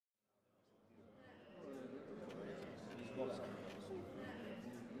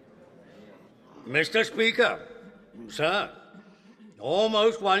Mr. Speaker, sir,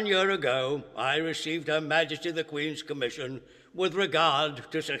 almost 1 year ago, I received Her Majesty the Queen's commission with regard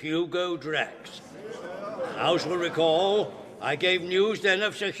to Sir Hugo Drax. The House will recall I gave news then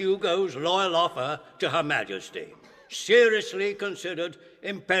of Sir Hugo's loyal offer to Her Majesty, seriously considered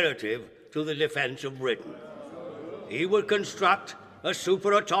imperative to the defence of Britain. He would construct a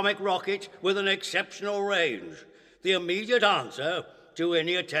superatomic rocket with an exceptional range, the immediate answer to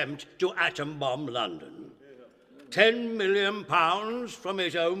any attempt to atom bomb London. £10 million from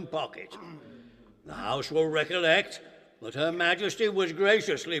his own pocket. The House will recollect that Her Majesty was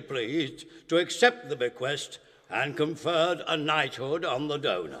graciously pleased to accept the bequest and conferred a knighthood on the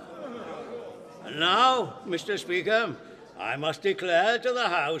donor. And now, Mr. Speaker, I must declare to the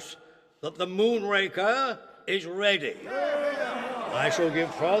House that the Moonraker is ready. I shall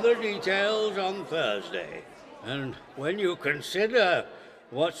give further details on Thursday. And when you consider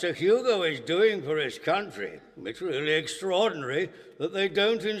what Sir Hugo is doing for his country, it's really extraordinary that they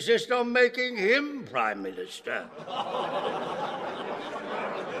don't insist on making him Prime Minister.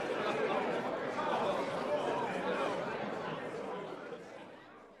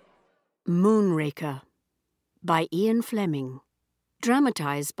 Moonraker by Ian Fleming,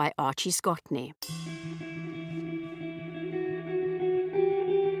 dramatised by Archie Scottney.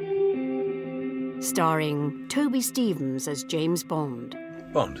 Starring Toby Stephens as James Bond.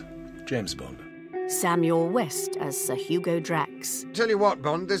 James Bond. Samuel West as Sir Hugo Drax. Tell you what,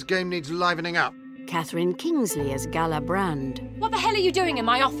 Bond, this game needs livening up. Katherine Kingsley as Gala Brand. What the hell are you doing in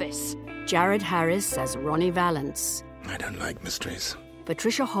my office? Jared Harris as Ronnie Valance. I don't like mysteries.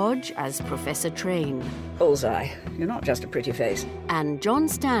 Patricia Hodge as Professor Train. Bullseye. You're not just a pretty face. And John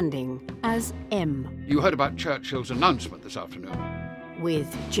Standing as M. You heard about Churchill's announcement this afternoon.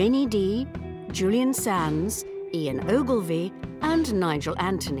 With Janie Dee, Julian Sands, Ian Ogilvy, and Nigel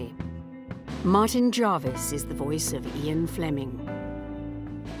Anthony. Martin Jarvis is the voice of Ian Fleming.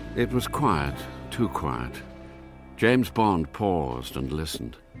 It was quiet, too quiet. James Bond paused and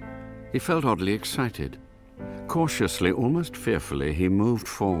listened. He felt oddly excited. Cautiously, almost fearfully, he moved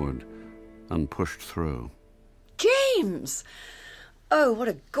forward and pushed through. James! Oh, what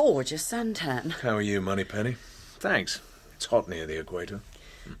a gorgeous suntan. How are you, Moneypenny? Thanks. It's hot near the equator.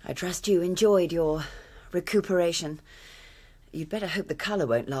 I trust you enjoyed your recuperation. You'd better hope the colour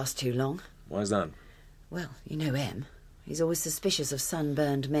won't last too long. Why's that? Well, you know M. He's always suspicious of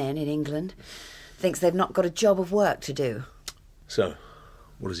sunburned men in England. Thinks they've not got a job of work to do. So,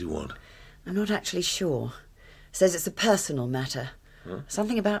 what does he want? I'm not actually sure. Says it's a personal matter. Huh?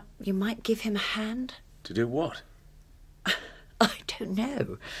 Something about you might give him a hand? To do what? I don't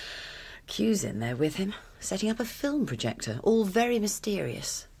know. Q's in there with him, setting up a film projector, all very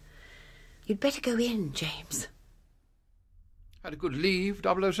mysterious. You'd better go in, James. Had a good leave,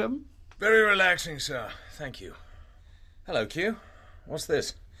 007? Very relaxing, sir. Thank you. Hello, Q. What's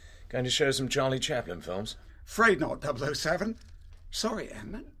this? Going to show some Charlie Chaplin films? Afraid not, 007. Sorry,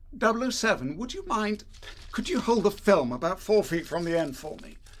 Em. 007, would you mind? Could you hold the film about 4 feet from the end for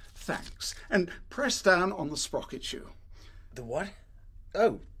me? Thanks. And press down on the sprocket shoe. The what?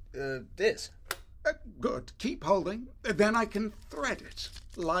 Oh, this. Good. Keep holding. Then I can thread it.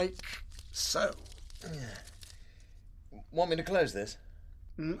 Like so. Want me to close this?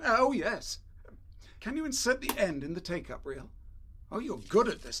 Oh, yes. Can you insert the end in the take-up reel? Oh, you're good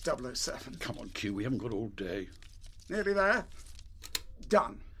at this, 007. Come on, Q, we haven't got all day. Nearly there.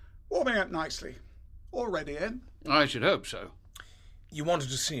 Done. Warming up nicely. All ready, Em? I should hope so. You wanted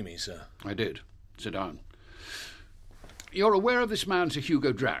to see me, sir? I did. Sit down. You're aware of this man, Sir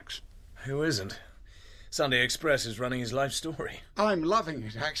Hugo Drax? Who isn't? Sunday Express is running his life story. I'm loving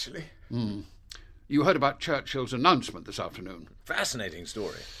it, actually. You heard about Churchill's announcement this afternoon. Fascinating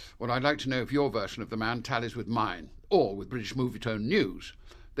story. Well, I'd like to know if your version of the man tallies with mine, or with British Movietone News.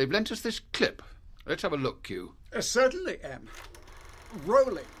 They've lent us this clip. Let's have a look, Q. Certainly, Em.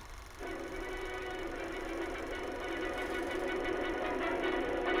 Rolling.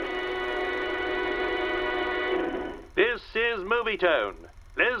 This is Movietone.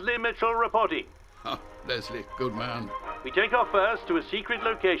 Leslie Mitchell reporting. Leslie, good man. We take off first to a secret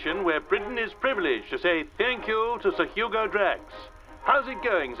location where Britain is privileged to say thank you to Sir Hugo Drax. How's it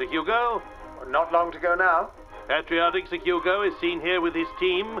going, Sir Hugo? Not long to go now. Patriotic Sir Hugo is seen here with his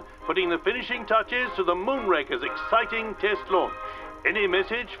team, putting the finishing touches to the Moonraker's exciting test launch. Any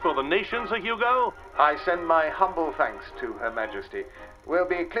message for the nation, Sir Hugo? I send my humble thanks to Her Majesty. We'll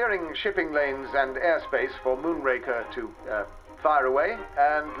be clearing shipping lanes and airspace for Moonraker to fire away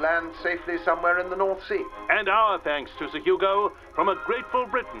and land safely somewhere in the North Sea. And our thanks to Sir Hugo from a grateful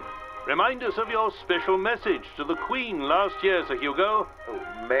Britain. Remind us of your special message to the Queen last year, Sir Hugo.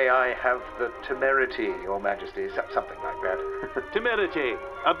 Oh, may I have the temerity, Your Majesty? Something like that. Temerity,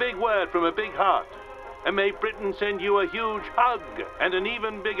 a big word from a big heart. And may Britain send you a huge hug and an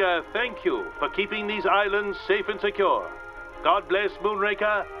even bigger thank you for keeping these islands safe and secure. God bless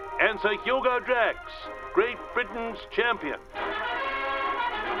Moonraker and Sir Hugo Drax, Great Britain's champion.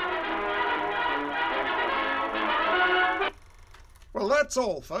 Well, that's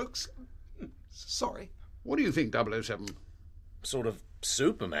all, folks. Sorry. What do you think, 007? Sort of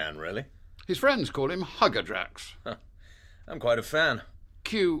Superman, really. His friends call him Hugger Drax. I'm quite a fan.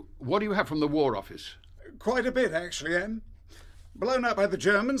 Q, what do you have from the War Office? Quite a bit, actually, Em. Blown up by the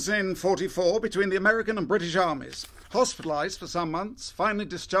Germans in 44 between the American and British armies. Hospitalised for some months, finally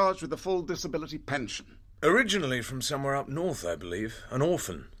discharged with a full disability pension. Originally from somewhere up north, I believe. An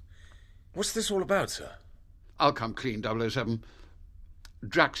orphan. What's this all about, sir? I'll come clean, 007.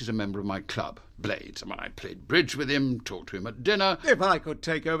 Drax is a member of my club, Blades. I played bridge with him, talked to him at dinner. If I could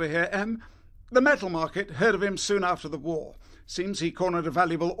take over here, Em. The metal market heard of him soon after the war. Seems he cornered a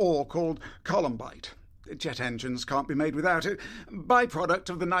valuable ore called columbite. Jet engines can't be made without it.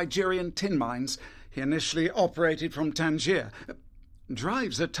 Byproduct of the Nigerian tin mines. He initially operated from Tangier.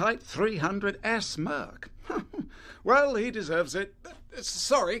 Drives a Type 300S Merc. Well, he deserves it.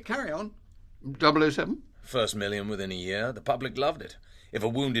 Sorry, carry on. 007? First million within a year. The public loved it. If a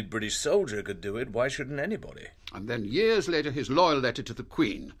wounded British soldier could do it, why shouldn't anybody? And then years later his loyal letter to the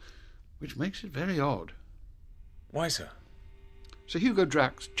Queen, which makes it very odd. Why, sir? Sir Hugo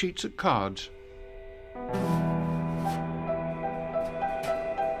Drax cheats at cards.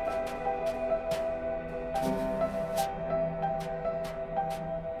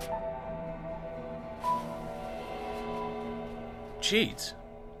 Cheats?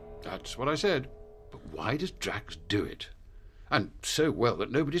 That's what I said. But why does Drax do it? And so well that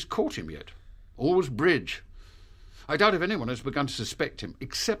nobody's caught him yet. Always bridge. I doubt if anyone has begun to suspect him,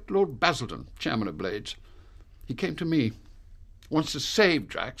 except Lord Basildon, chairman of Blades. He came to me. Wants to save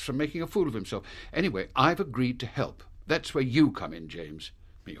Drax from making a fool of himself. Anyway, I've agreed to help. That's where you come in, James.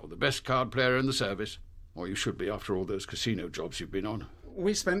 You're the best card player in the service. Or you should be after all those casino jobs you've been on.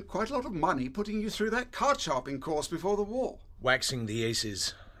 We spent quite a lot of money putting you through that card sharping course before the war. Waxing the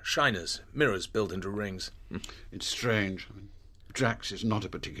aces. Shiners. Mirrors built into rings. It's strange. Drax is not a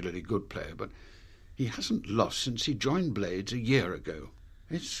particularly good player, but he hasn't lost since he joined Blades a year ago.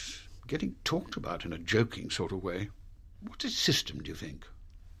 It's getting talked about in a joking sort of way. What's his system, do you think?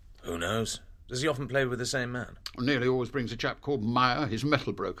 Who knows? Does he often play with the same man? Nearly always brings a chap called Meyer, his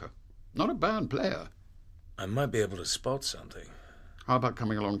metal broker. Not a bad player. I might be able to spot something. How about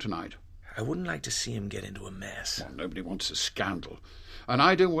coming along tonight? I wouldn't like to see him get into a mess. Well, nobody wants a scandal. And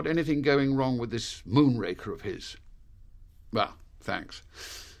I don't want anything going wrong with this Moonraker of his. Well, thanks.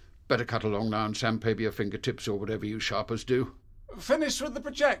 Better cut along now and sandpaper your fingertips or whatever you sharpers do. Finished with the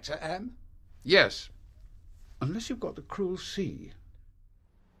projector, Em? Yes. Unless you've got the cruel sea.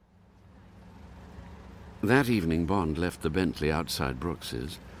 That evening, Bond left the Bentley outside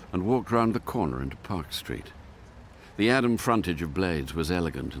Brooks's and walked round the corner into Park Street. The Adam frontage of Blades was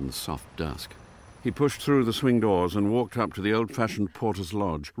elegant in the soft dusk. He pushed through the swing doors and walked up to the old-fashioned Porter's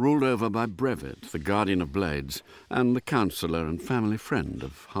Lodge, ruled over by Brevet, the guardian of Blades, and the counsellor and family friend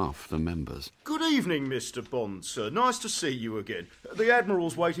of half the members. Good evening, Mr. Bond, sir. Nice to see you again. The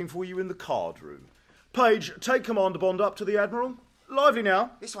Admiral's waiting for you in the card room. Page, take Commander Bond up to the Admiral. Lively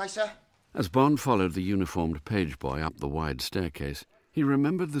now. This way, sir. As Bond followed the uniformed page boy up the wide staircase, he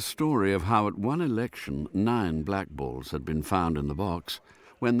remembered the story of how at one election 9 blackballs had been found in the box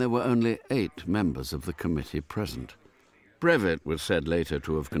when there were only 8 members of the committee present. Brevet was said later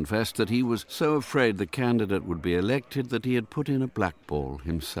to have confessed that he was so afraid the candidate would be elected that he had put in a blackball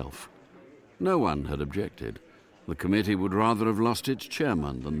himself. No one had objected. The committee would rather have lost its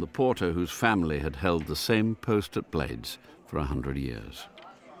chairman than the porter whose family had held the same post at Blades for 100 years.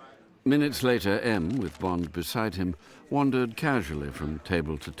 Minutes later, M, with Bond beside him, wandered casually from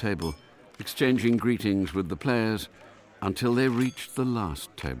table to table, exchanging greetings with the players until they reached the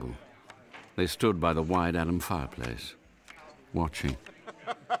last table. They stood by the wide Adam fireplace, watching.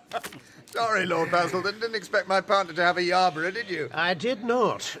 Sorry, Lord Basildon, didn't expect my partner to have a Yarborough, did you? I did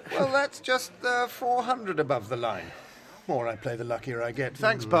not. Well, that's just 400 above the line. More I play, the luckier I get.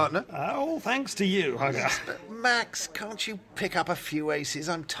 Thanks, partner. Oh, thanks to you, Hugger. Max, can't you pick up a few aces?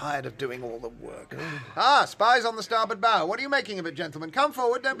 I'm tired of doing all the work. Ah, spies on the starboard bow. What are you making of it, gentlemen? Come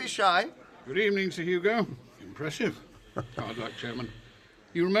forward, don't be shy. Good evening, Sir Hugo. Impressive. Hard luck, Chairman.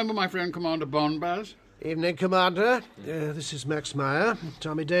 You remember my friend Commander Bond, Baz? Evening, Commander. This is Max Meyer,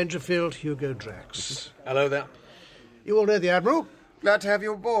 Tommy Dangerfield, Hugo Drax. Hello there. You all know the Admiral? Glad to have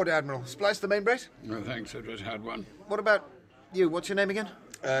you aboard, Admiral. Splice the main brace? No, thanks. I just had one. What about you? What's your name again?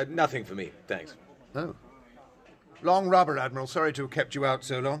 Nothing for me, thanks. Oh. Long rubber, Admiral. Sorry to have kept you out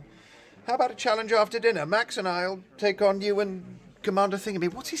so long. How about a challenge after dinner? Max and I'll take on you and Commander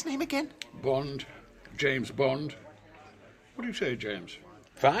Thingamy. What's his name again? Bond. James Bond. What do you say, James?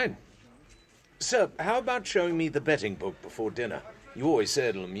 Fine. Sir, how about showing me the betting book before dinner? You always say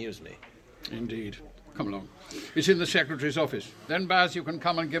it'll amuse me. Indeed. Come along. It's in the Secretary's office. Then, Baz, you can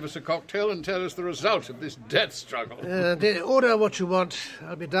come and give us a cocktail and tell us the result of this death struggle. Order what you want.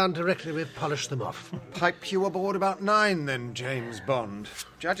 I'll be down directly. We'll polish them off. Pipe you aboard about 9, then, James Bond.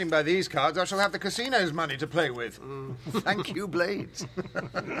 Judging by these cards, I shall have the casino's money to play with. Thank you, Blades.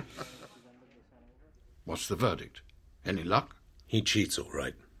 What's the verdict? Any luck? He cheats, all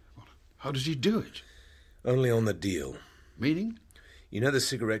right. How does he do it? Only on the deal. Meaning? You know the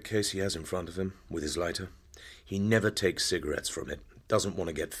cigarette case he has in front of him, with his lighter? He never takes cigarettes from it. Doesn't want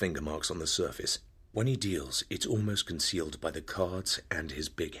to get finger marks on the surface. When he deals, it's almost concealed by the cards and his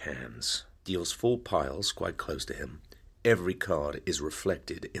big hands. Deals 4 piles quite close to him. Every card is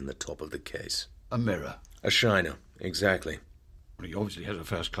reflected in the top of the case. A mirror? A shiner, exactly. Well, he obviously has a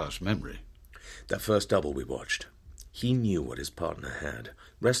first-class memory. That first double we watched. He knew what his partner had.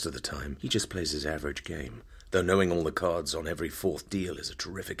 Rest of the time, he just plays his average game. Though knowing all the cards on every 4th deal is a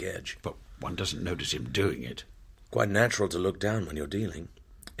terrific edge. But one doesn't notice him doing it. Quite natural to look down when you're dealing.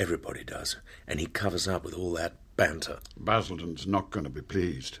 Everybody does. And he covers up with all that banter. Basildon's not going to be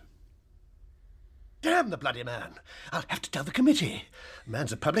pleased. Damn the bloody man. I'll have to tell the committee. The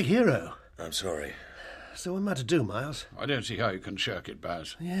man's a public hero. I'm sorry. So what am I to do, Miles? I don't see how you can shirk it,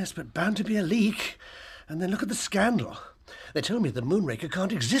 Baz. Yes, but bound to be a leak. And then look at the scandal. They told me the Moonraker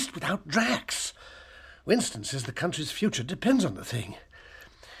can't exist without Drax. Winston says the country's future depends on the thing.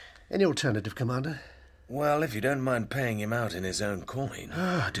 Any alternative, Commander? Well, if you don't mind paying him out in his own coin.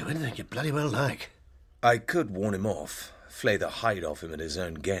 Oh, do anything you bloody well like. I could warn him off. Flay the hide off him at his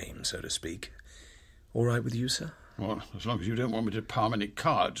own game, so to speak. All right with you, sir? Well, as long as you don't want me to palm any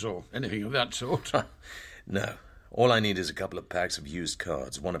cards or anything of that sort. No. All I need is a couple of packs of used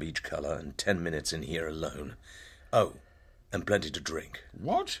cards, one of each colour, and 10 minutes in here alone. Oh, and plenty to drink.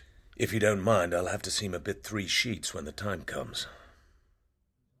 What? If you don't mind, I'll have to seem a bit 3 sheets when the time comes.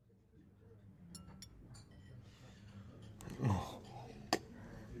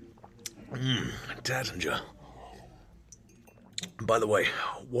 Tattinger. By the way,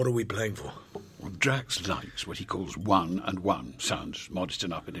 what are we playing for? Well, Drax likes what he calls 1 and 1. Sounds modest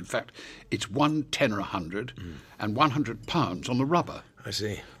enough, but in fact, it's 1 tenner 100 and £100 on the rubber. I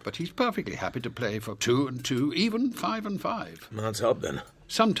see. But he's perfectly happy to play for 2 and 2, even 5 and 5. Man's up, then.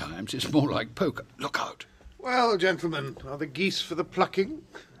 Sometimes it's more like poker. Look out. Well, gentlemen, are the geese for the plucking?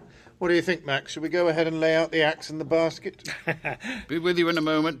 What do you think, Max? Shall we go ahead and lay out the axe in the basket? Be with you in a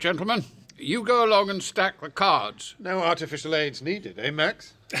moment, gentlemen. You go along and stack the cards. No artificial aids needed, eh,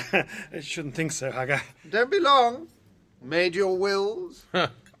 Max? I shouldn't think so, Hugger. Don't be long. Made your wills?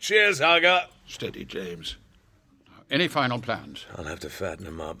 Cheers, Hugger. Steady, James. Any final plans? I'll have to fatten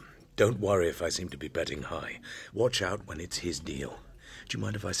him up. Don't worry if I seem to be betting high. Watch out when it's his deal. Do you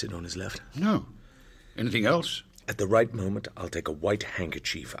mind if I sit on his left? No. Anything else? At the right moment, I'll take a white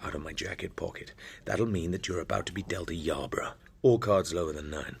handkerchief out of my jacket pocket. That'll mean that you're about to be dealt a Yarborough. All cards lower than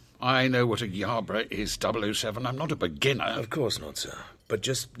 9. I know what a Yarborough is, 007. I'm not a beginner. Of course not, sir. But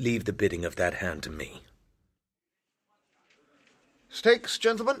just leave the bidding of that hand to me. Stakes,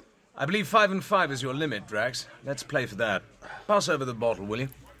 gentlemen? I believe 5 and 5 is your limit, Drax. Let's play for that. Pass over the bottle, will you?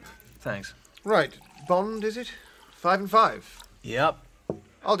 Thanks. Right. Bond, is it? 5 and 5? Yep.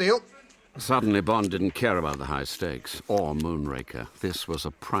 I'll deal. Suddenly, Bond didn't care about the high stakes or Moonraker. This was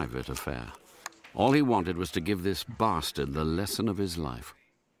a private affair. All he wanted was to give this bastard the lesson of his life.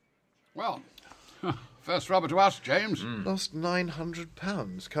 Well, first rubber to us, James. Lost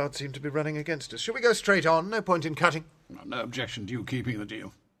 £900. Cards seem to be running against us. Shall we go straight on? No point in cutting. No objection to you keeping the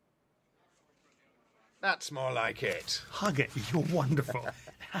deal. That's more like it. Hugger, you're wonderful.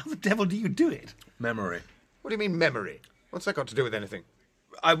 How the devil do you do it? Memory. What do you mean, memory? What's that got to do with anything?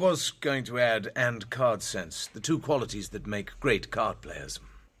 I was going to add and card sense, the 2 qualities that make great card players.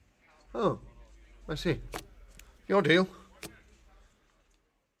 Oh, I see. Your deal.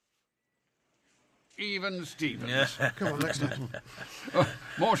 Even Stevens. Come on, next time.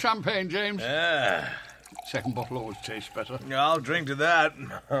 More champagne, James. Second bottle always tastes better. I'll drink to that.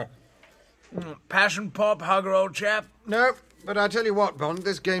 Passion pop, Hugger, old chap? No, but I tell you what, Bond,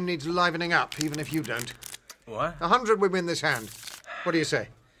 this game needs livening up, even if you don't. What? 100 we win this hand. What do you say?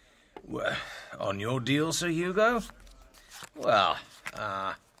 Well, on your deal, Sir Hugo? Well,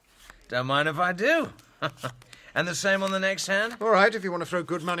 don't mind if I do. And the same on the next hand? All right, if you want to throw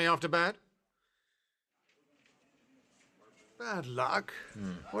good money after bad. Bad luck.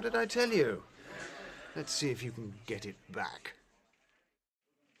 What did I tell you? Let's see if you can get it back.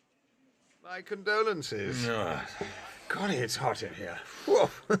 My condolences. Golly, it's hot in here. Whoa.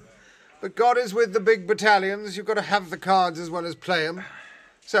 But God is with the big battalions. You've got to have the cards as well as play them.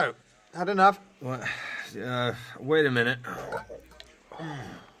 So, had enough? What? Wait a minute.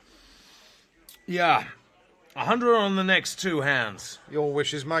 Yeah, 100 on the next two hands. Your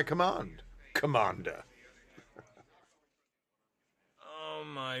wish is my command, Commander. Oh,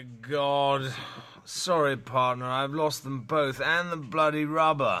 my God. Sorry, partner, I've lost them both, and the bloody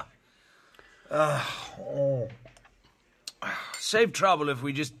rubber. Save trouble if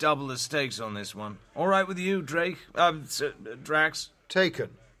we just double the stakes on this one. All right with you, Drax? Taken.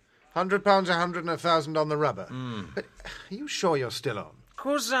 £100 a 100 and 1,000 on the rubber. But are you sure you're still on? Of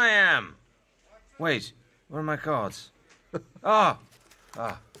course I am. Wait, where are my cards? Of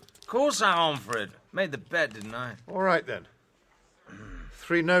course I'm on for it. Made the bet, didn't I? All right, then.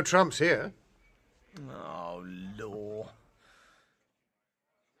 3 no trumps here. Oh, law.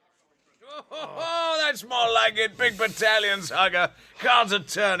 Oh, that's more like it. Big battalions, hugger. Cards are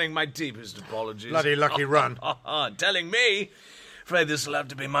turning. My deepest apologies. Bloody lucky run. Telling me. Afraid this'll have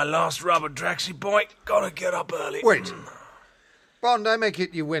to be my last rubber, Draxy boy. Gotta get up early. Wait. Bond, I make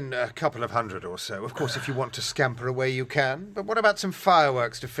it you win a couple of hundred or so. Of course, if you want to scamper away, you can. But what about some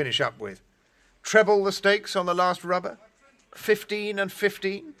fireworks to finish up with? Treble the stakes on the last rubber? 15 and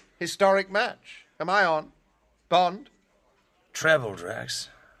 15? Historic match. Am I on? Bond? Treble, Drax.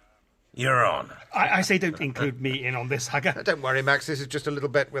 You're on. I say don't include me in on this, hugger. Don't worry, Max. This is just a little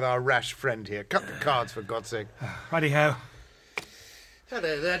bet with our rash friend here. Cut the cards, for God's sake. Righty-ho.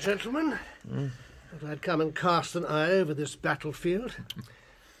 Hello there, gentlemen. Thought I'd come and cast an eye over this battlefield.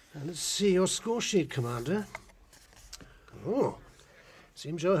 And let's see your score sheet, Commander. Oh,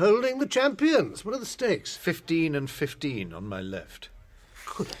 seems you're holding the champions. What are the stakes? 15 and 15 on my left.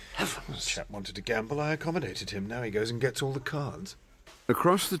 Good heavens. The chap wanted to gamble. I accommodated him. Now he goes and gets all the cards.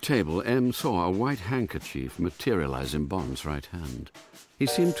 Across the table, M saw a white handkerchief materialize in Bond's right hand. He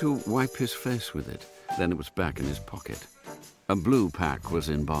seemed to wipe his face with it. Then it was back in his pocket. A blue pack was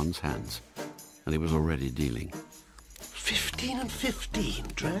in Bond's hands, and he was already dealing. 15 and 15,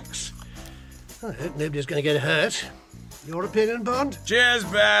 Drax. I hope nobody's going to get hurt. Your opinion, Bond? Cheers,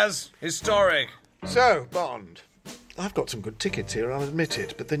 Baz. Historic. So, Bond, I've got some good tickets here, I'll admit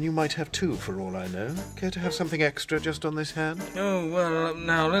it, but then you might have 2 for all I know. Care to have something extra just on this hand? Oh, well,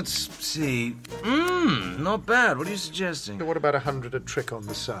 now, let's see. Not bad. What are you suggesting? What about 100 a trick on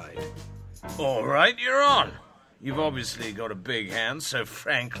the side? All right, you're on. You've obviously got a big hand, so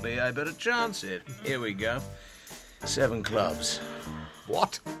frankly, I better chance it. Here we go. 7 clubs.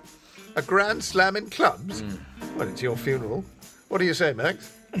 What? A grand slam in clubs? Well, it's your funeral. What do you say,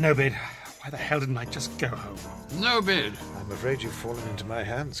 Max? No bid. Why the hell didn't I just go home? No bid. I'm afraid you've fallen into my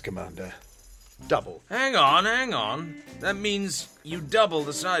hands, Commander. Double. Hang on. That means you double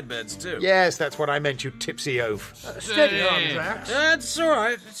the side bets, too. Yes, that's what I meant, you tipsy oaf. Steady on, Drax. It's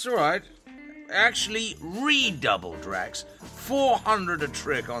all right. Actually, redouble, Drax. 400 a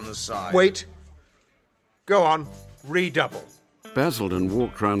trick on the side. Wait. Go on. Redouble. Basildon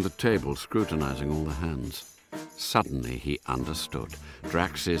walked round the table, scrutinizing all the hands. Suddenly he understood.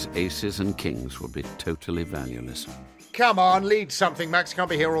 Drax's aces and kings would be totally valueless. Come on, lead something, Max. Can't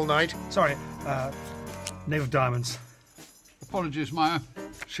be here all night. Sorry, knave of diamonds. Apologies, Meyer.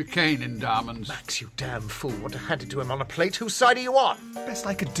 Chicane in diamonds. Max, you damn fool. Want to hand it to him on a plate? Whose side are you on? Best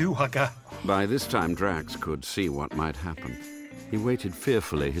I could do, hugger. By this time, Drax could see what might happen. He waited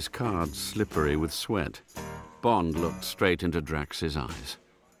fearfully, his cards slippery with sweat. Bond looked straight into Drax's eyes.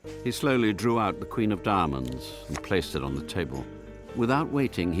 He slowly drew out the Queen of Diamonds and placed it on the table. Without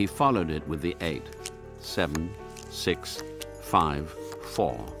waiting, he followed it with the 8, 7, 6, 5,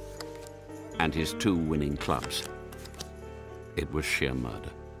 4, and his 2 winning clubs. It was sheer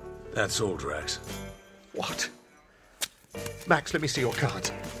murder. That's all, Drax. What? Max, let me see your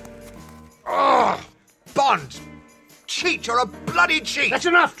cards. Oh! Bond! Cheat! You're a bloody cheat! That's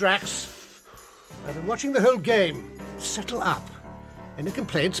enough, Drax. I've been watching the whole game. Settle up. Any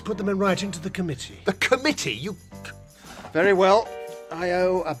complaints, put them in writing to the committee. The committee? You... Very well. I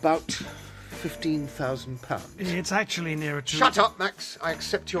owe about £15,000. It's actually nearer to... Shut up, Max. I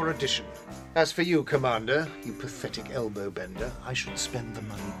accept your addition. As for you, Commander, you pathetic elbow bender, I should spend the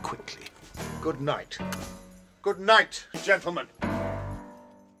money quickly. Good night. Good night, gentlemen.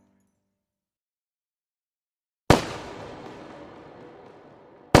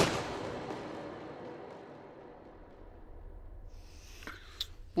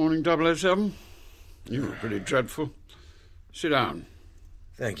 Morning, 007. You were pretty dreadful. Sit down.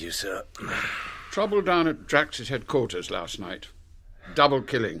 Thank you, sir. Trouble down at Drax's headquarters last night. Double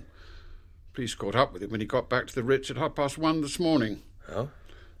killing. Police caught up with him when he got back to the Ritz at 1:30 this morning. Oh?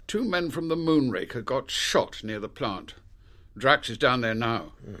 2 men from the Moonraker got shot near the plant. Drax is down there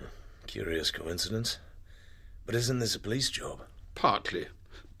now. Curious coincidence. But isn't this a police job? Partly.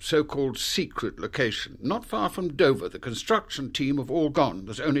 So-called secret location. Not far from Dover, the construction team have all gone.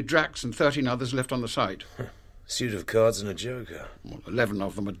 There's only Drax and 13 others left on the site. Suit of cards and a joker. Well, 11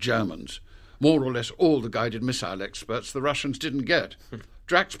 of them are Germans. More or less all the guided missile experts the Russians didn't get.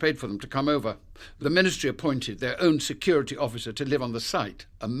 Drax paid for them to come over. The ministry appointed their own security officer to live on the site,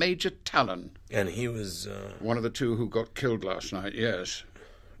 a Major Talon. And he was, One of the 2 who got killed last night, yes.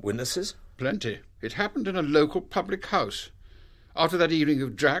 Witnesses? Plenty. It happened in a local public house. After that evening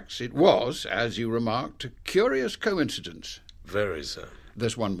of Drax, it was, as you remarked, a curious coincidence. Very so.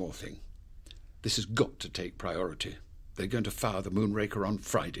 There's one more thing. This has got to take priority. They're going to fire the Moonraker on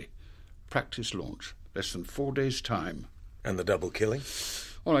Friday. Practice launch. Less than 4 days' time. And the double killing?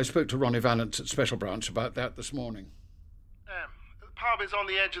 Well, I spoke to Ronnie Valance at Special Branch about that this morning. The pub is on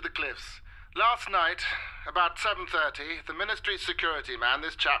the edge of the cliffs. Last night, about 7:30, the ministry's security man,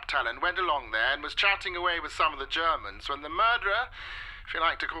 this chap Talon, went along there and was chatting away with some of the Germans when the murderer, if you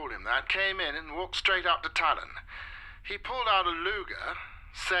like to call him that, came in and walked straight up to Talon. He pulled out a Luger,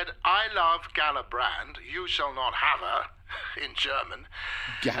 said, "I love Gala Brand, you shall not have her," in German.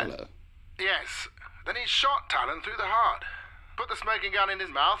 Gala? Yes. Then he shot Talon through the heart, put the smoking gun in his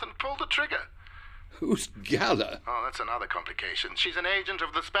mouth and pulled the trigger. Who's Gala? Oh, that's another complication. She's an agent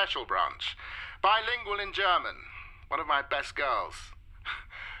of the Special Branch. Bilingual in German. One of my best girls.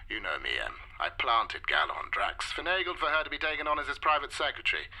 You know me, Em. I planted Gala on Drax, finagled for her to be taken on as his private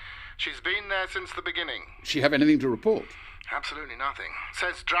secretary. She's been there since the beginning. She have anything to report? Absolutely nothing.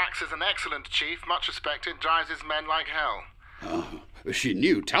 Says Drax is an excellent chief, much respected, drives his men like hell. Oh, she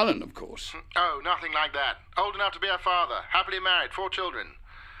knew Talon, of course. Oh, nothing like that. Old enough to be her father. Happily married, 4 children.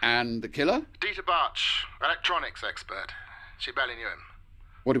 And the killer? Dieter Bartsch, electronics expert. She barely knew him.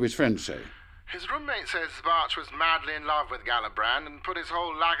 What do his friends say? His roommate says Bartsch was madly in love with Gala Brand and put his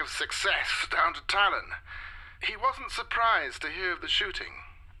whole lack of success down to Talon. He wasn't surprised to hear of the shooting.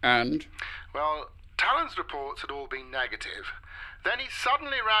 And? Well, Talon's reports had all been negative. Then he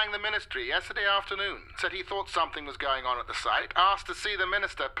suddenly rang the ministry yesterday afternoon, said he thought something was going on at the site, asked to see the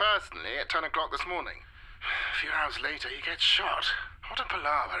minister personally at 10 o'clock this morning. A few hours later, he gets shot. What a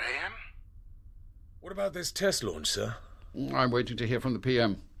palaver, eh, Em? What about this test launch, sir? I'm waiting to hear from the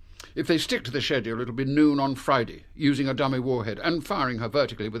PM. If they stick to the schedule, it'll be noon on Friday, using a dummy warhead and firing her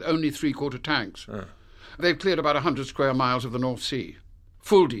vertically with only 3/4 tanks. They've cleared about 100 square miles of the North Sea.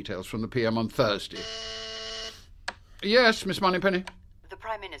 Full details from the PM on Thursday. Yes, Miss Moneypenny? The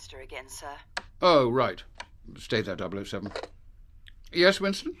Prime Minister again, sir. Oh, right. Stay there, 007. Yes,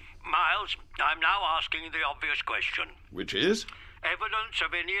 Winston? Miles, I'm now asking the obvious question. Which is? Evidence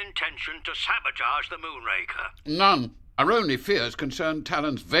of any intention to sabotage the Moonraker? None. Our only fears concern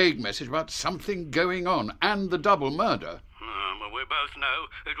Talon's vague message about something going on and the double murder. Well, we both know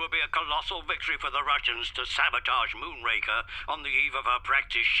it will be a colossal victory for the Russians to sabotage Moonraker on the eve of her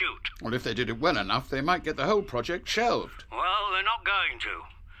practice shoot. Well, if they did it well enough, they might get the whole project shelved. Well, they're not going to.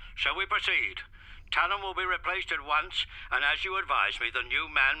 So we proceed. Talon will be replaced at once, and as you advise me, the new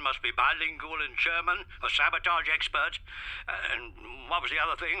man must be bilingual in German, a sabotage expert, and what was the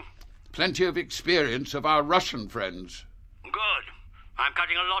other thing? Plenty of experience of our Russian friends. Good. I'm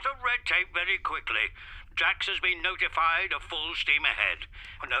cutting a lot of red tape very quickly. Drax has been notified of full steam ahead.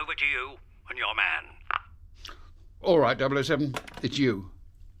 And over to you and your man. All right, 007, it's you.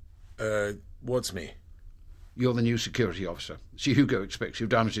 What's me? You're the new security officer. Sir Hugo expects you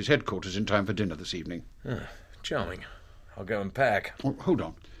down at his headquarters in time for dinner this evening. Charming. I'll go and pack. Oh, hold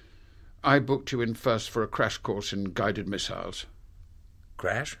on. I booked you in first for a crash course in guided missiles.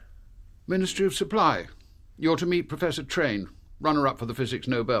 Crash? Ministry of Supply. You're to meet Professor Train, runner-up for the Physics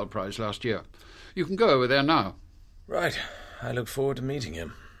Nobel Prize last year. You can go over there now. Right. I look forward to meeting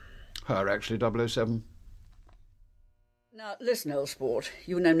him. Her, actually, 007. Now, listen, old sport.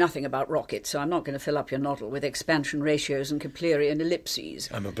 You know nothing about rockets, so I'm not going to fill up your noddle with expansion ratios and Keplerian ellipses.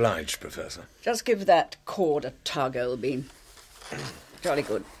 I'm obliged, Professor. Just give that cord a tug, old bean. Jolly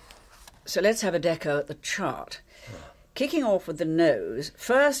good. So let's have a deco at the chart. Kicking off with the nose,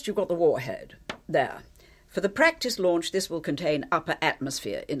 first you've got the warhead. There. For the practice launch, this will contain upper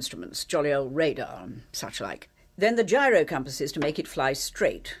atmosphere instruments, jolly old radar and such like. Then the gyro compasses to make it fly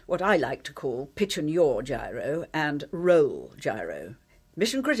straight, what I like to call pitch and yaw gyro and roll gyro.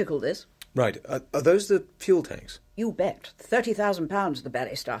 Mission critical, this. Right. Are those the fuel tanks? You bet. £30,000 the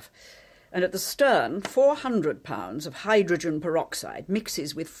bally stuff. And at the stern, 400 pounds of hydrogen peroxide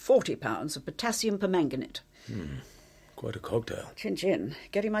mixes with 40 pounds of potassium permanganate. Quite a cocktail. Chin chin.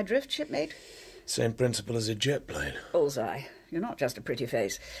 Getting my drift, shipmate? Same principle as a jet plane. Bullseye. You're not just a pretty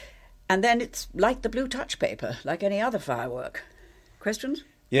face. And then it's light the blue touch paper, like any other firework. Questions?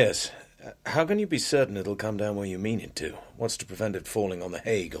 Yes. How can you be certain it'll come down where you mean it to? What's to prevent it falling on the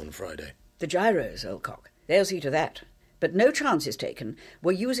Hague on Friday? The gyros, old cock. They'll see to that. But no chance is taken.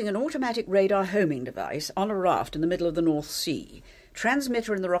 We're using an automatic radar homing device on a raft in the middle of the North Sea.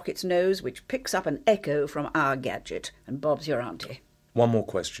 Transmitter in the rocket's nose, which picks up an echo from our gadget. And Bob's your auntie. One more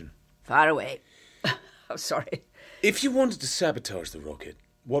question. Fire away. Oh, sorry. If you wanted to sabotage the rocket,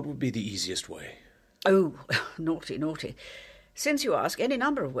 what would be the easiest way? Oh, naughty, naughty. Since you ask, any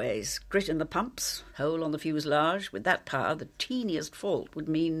number of ways. Grit in the pumps, hole on the fuselage. With that power, the teeniest fault would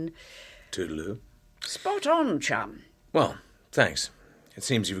mean... Toodaloo. Spot on, chum. Well, thanks. It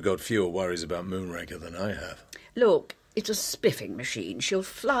seems you've got fewer worries about Moonraker than I have. Look, it's a spiffing machine. She'll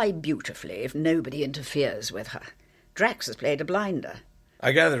fly beautifully if nobody interferes with her. Drax has played a blinder.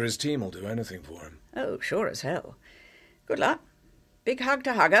 I gather his team will do anything for him. Oh, sure as hell. Good luck. Big hug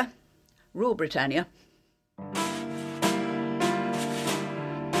to Hugger. Rule Britannia.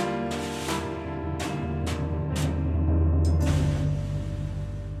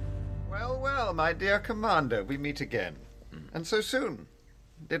 Well, my dear Commander, we meet again. And so soon.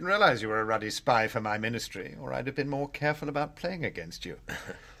 Didn't realise you were a ruddy spy for my ministry, or I'd have been more careful about playing against you.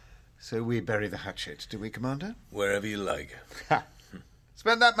 So we bury the hatchet, do we, Commander? Wherever you like. Ha!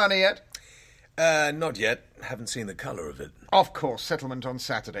 Spent that money yet? Not yet. Haven't seen the colour of it. Of course, settlement on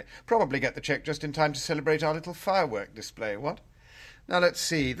Saturday. Probably get the cheque just in time to celebrate our little firework display, what? Now, let's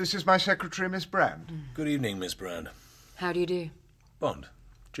see. This is my secretary, Miss Brand. Good evening, Miss Brand. How do you do? Bond.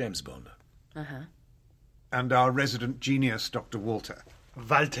 James Bond. Uh-huh. And our resident genius, Dr. Walter.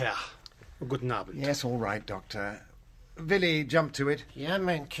 Walter. Guten Abend. Yes, all right, Doctor. Willy, jump to it. Yeah,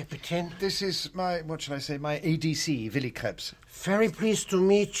 mein Captain. This is my, what shall I say, my ADC, Willy Krebs. Very pleased to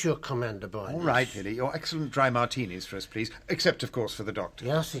meet you, Commander Bond. All right, Willy. Your excellent dry martinis for us, please. Except, of course, for the doctor.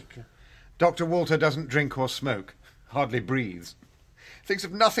 Yes, thank you. Dr. Walter doesn't drink or smoke. Hardly breathes. Thinks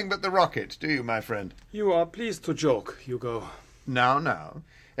of nothing but the rocket, do you, my friend? You are pleased to joke, Hugo. Now.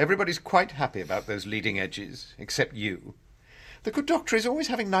 Everybody's quite happy about those leading edges, except you. The good doctor is always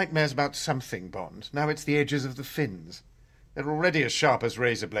having nightmares about something, Bond. Now it's the edges of the fins. They're already as sharp as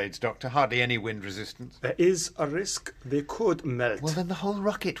razor blades, Doctor. Hardly any wind resistance. There is a risk they could melt. Well, then the whole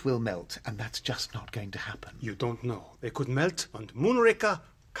rocket will melt, and that's just not going to happen. You don't know. They could melt and Moonraker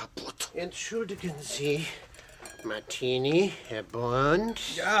kaputt. Entschuldigen Sie, Martini, Herr Bond.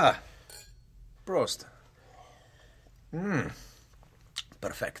 Ja. Prost.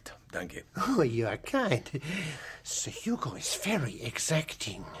 Perfect. Thank you. Oh, you are kind. Sir Hugo is very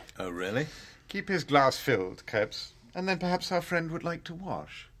exacting. Oh, really? Keep his glass filled, Krebs, and then perhaps our friend would like to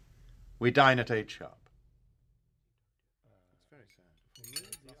wash. We dine at 8 sharp.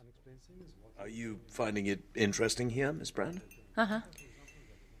 Are you finding it interesting here, Miss Brand? Uh-huh.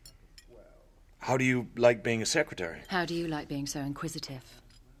 How do you like being a secretary? How do you like being so inquisitive?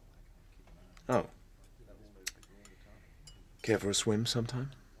 Oh. Care for a swim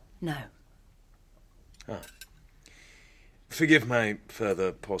sometime? No. Ah. Forgive my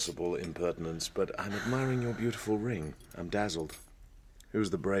further possible impertinence, but I'm admiring your beautiful ring. I'm dazzled.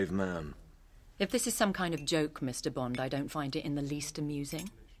 Who's the brave man? If this is some kind of joke, Mr. Bond, I don't find it in the least amusing.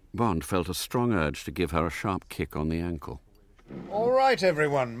 Bond felt a strong urge to give her a sharp kick on the ankle. All right,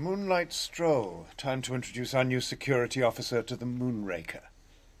 everyone. Moonlight stroll. Time to introduce our new security officer to the Moonraker.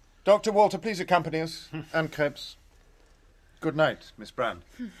 Dr. Walter, please accompany us. And Krebs. Good night, Miss Brand.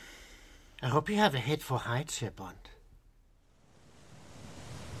 I hope you have a head for heights, Herr Bond.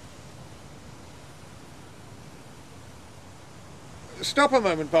 Stop a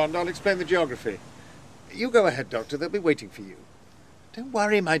moment, Bond. I'll explain the geography. You go ahead, Doctor. They'll be waiting for you. Don't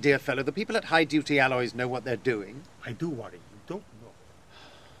worry, my dear fellow. The people at High Duty Alloys know what they're doing. I do worry. You don't know.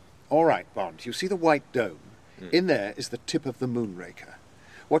 All right, Bond. You see the white dome? In there is the tip of the Moonraker.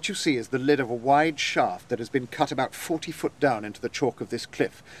 What you see is the lid of a wide shaft that has been cut about 40 foot down into the chalk of this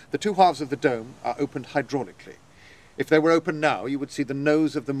cliff. The two halves of the dome are opened hydraulically. If they were open now, you would see the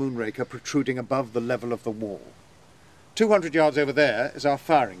nose of the Moonraker protruding above the level of the wall. 200 yards over there is our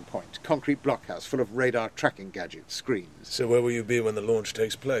firing point, concrete blockhouse full of radar tracking gadgets, screens. So where will you be when the launch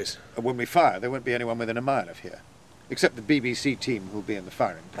takes place? When we fire, there won't be anyone within a mile of here, except the BBC team who'll be in the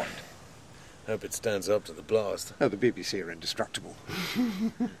firing point. Hope it stands up to the blast. Oh, the BBC are indestructible.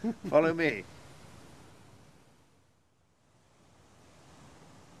 Follow me.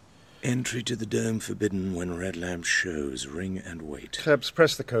 Entry to the dome forbidden when red lamp shows. Ring and wait. Krebs,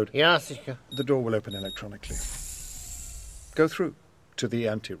 press the code. Ja, sicher. The door will open electronically. Go through to the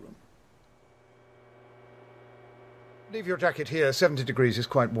anteroom. Leave your jacket here. 70 degrees is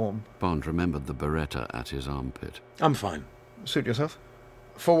quite warm. Bond remembered the Beretta at his armpit. I'm fine. Suit yourself.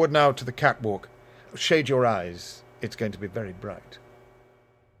 Forward now to the catwalk. Shade your eyes. It's going to be very bright.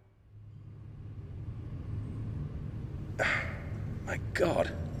 My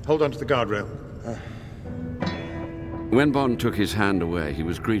God. Hold on to the guardrail. When Bond took his hand away, he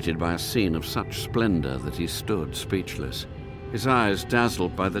was greeted by a scene of such splendour that he stood speechless, his eyes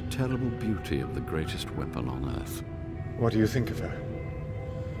dazzled by the terrible beauty of the greatest weapon on earth. What do you think of her?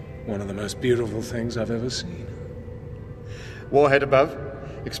 One of the most beautiful things I've ever seen. Warhead above.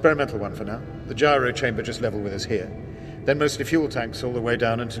 Experimental one for now. The gyro chamber just level with us here. Then mostly fuel tanks all the way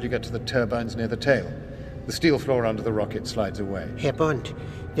down until you get to the turbines near the tail. The steel floor under the rocket slides away. Herr Bond,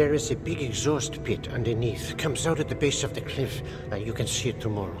 there is a big exhaust pit underneath. Comes out at the base of the cliff. You can see it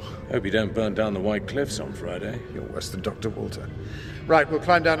tomorrow. Hope you don't burn down the White Cliffs on Friday. You're worse than Dr. Walter. Right, we'll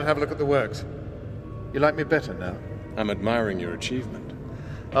climb down and have a look at the works. You like me better now? I'm admiring your achievement.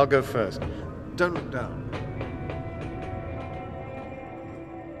 I'll go first. Don't look down.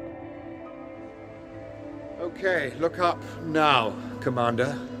 Okay, look up now,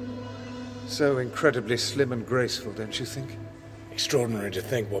 Commander. So incredibly slim and graceful, don't you think? Extraordinary to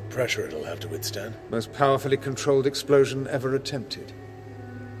think what pressure it'll have to withstand. Most powerfully controlled explosion ever attempted.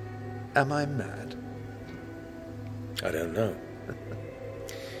 Am I mad? I don't know.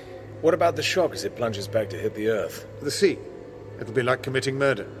 What about the shock as it plunges back to hit the Earth? The sea. It'll be like committing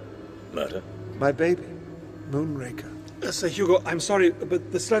murder. Murder? My baby. Moonraker. Sir Hugo, I'm sorry,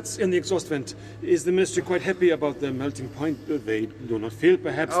 but the slats in the exhaust vent, is the Ministry quite happy about the melting point? They do not feel,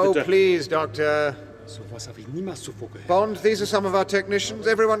 perhaps, Oh, that... please, Doctor. Sowas habe ich niemals zuvor gehört. Bond, these are some of our technicians.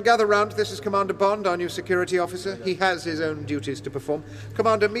 Everyone gather round. This is Commander Bond, our new security officer. He has his own duties to perform.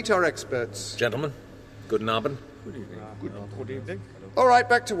 Commander, meet our experts. Gentlemen, guten Abend. Good evening. All right,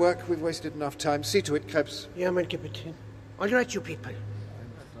 back to work. We've wasted enough time. See to it, Krebs. Ja, mein Kapitän. All right, you people.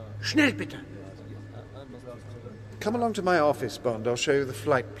 Schnell, bitte. Come along to my office, Bond. I'll show you the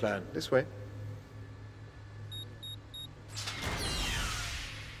flight plan. This way.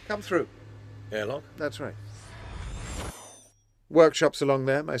 Come through. Airlock? That's right. Workshop's along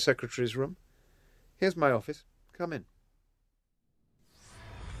there, my secretary's room. Here's my office. Come in.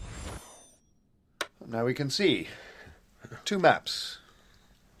 Now we can see. 2 maps.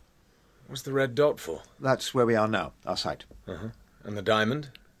 What's the red dot for? That's where we are now, our site. Uh-huh. And the diamond?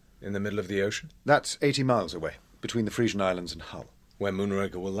 In the middle of the ocean? That's 80 miles away, between the Frisian Islands and Hull. Where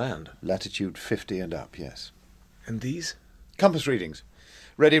Moonraker will land? Latitude 50 and up, yes. And these? Compass readings.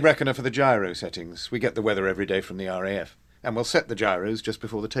 Ready reckoner for the gyro settings. We get the weather every day from the RAF. And we'll set the gyros just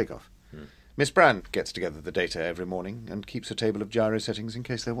before the takeoff. Miss Brand gets together the data every morning and keeps a table of gyro settings in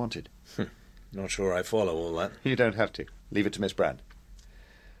case they're wanted. Not sure I follow all that. You don't have to. Leave it to Miss Brand.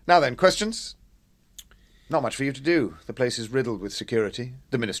 Now then, questions? Not much for you to do. The place is riddled with security.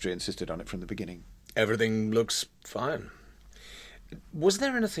 The Ministry insisted on it from the beginning. Everything looks fine. Was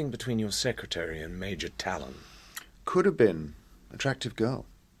there anything between your secretary and Major Talon? Could have been. Attractive girl.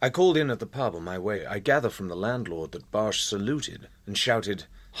 I called in at the pub on my way. I gather from the landlord that Barsh saluted and shouted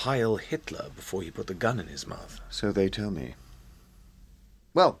Heil Hitler before he put the gun in his mouth. So they tell me.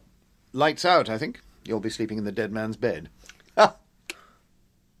 Well, lights out, I think. You'll be sleeping in the dead man's bed. What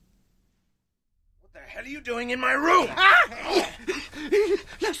the hell are you doing in my room?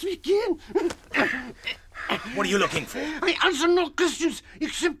 Let's begin. What are you looking for? I answer no questions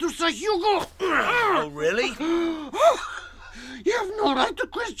except to Sir Hugo. Oh, really? You have no right to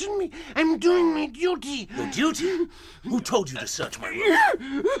question me. I'm doing my duty. Your duty? Who told you to search my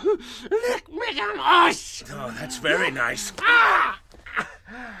room? Let me down, us. Oh, that's very nice.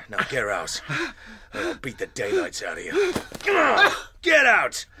 Now get out. I'll beat the daylights out of you. Get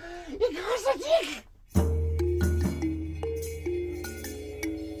out! Ik was het ik.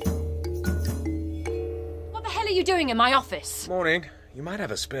 What the hell are you doing in my office? Morning. You might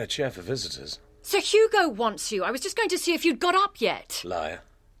have a spare chair for visitors. Sir Hugo wants you. I was just going to see if you'd got up yet. Liar.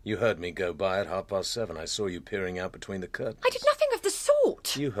 You heard me go by at 7:30. I saw you peering out between the curtains. I did nothing of the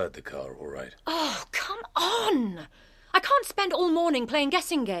sort. You heard the car, all right. Oh, come on. I can't spend all morning playing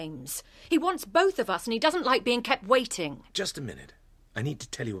guessing games. He wants both of us and he doesn't like being kept waiting. Just a minute. I need to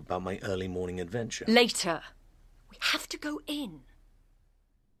tell you about my early morning adventure. Later. We have to go in.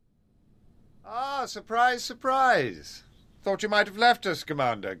 Ah, surprise, surprise. Thought you might have left us,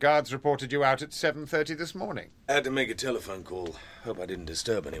 Commander. Guards reported you out at 7:30 this morning. I had to make a telephone call. Hope I didn't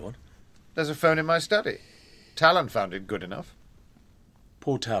disturb anyone. There's a phone in my study. Talon found it good enough.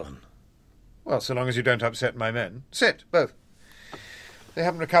 Poor Talon. Well, so long as you don't upset my men. Sit, both. They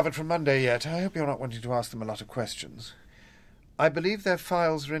haven't recovered from Monday yet. I hope you're not wanting to ask them a lot of questions. I believe their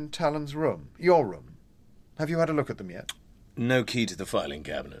files are in Talon's room. Your room. Have you had a look at them yet? No key to the filing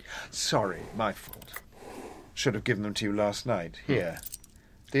cabinet. Sorry, my fault. Should have given them to you last night. Here.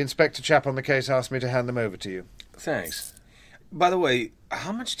 The inspector chap on the case asked me to hand them over to you. Thanks. By the way,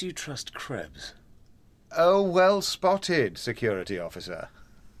 how much do you trust Krebs? Oh, well spotted, security officer.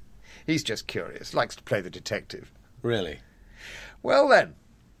 He's just curious, likes to play the detective. Really? Well then,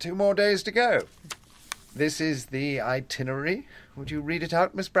 2 more days to go. This is the itinerary. Would you read it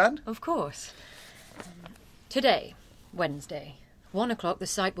out, Miss Brand? Of course. Today, Wednesday, 1 o'clock, the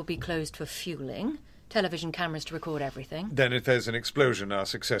site will be closed for fueling. Television cameras to record everything. Then if there's an explosion, our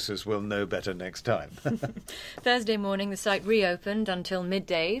successors will know better next time. Thursday morning, the site reopened until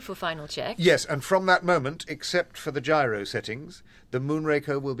midday for final checks. Yes, and from that moment, except for the gyro settings, the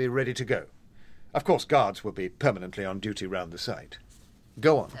Moonraker will be ready to go. Of course, guards will be permanently on duty round the site.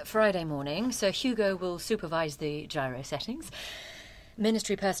 Go on. Friday morning, Sir Hugo will supervise the gyro settings.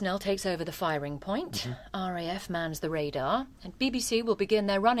 Ministry personnel takes over the firing point. RAF mans the radar. And BBC will begin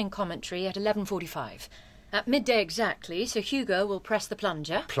their running commentary at 11:45. At midday exactly, Sir Hugo will press the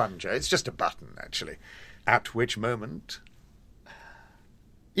plunger. Plunger? It's just a button, actually. At which moment...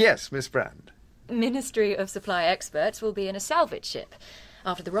 Yes, Miss Brand. Ministry of Supply experts will be in a salvage ship.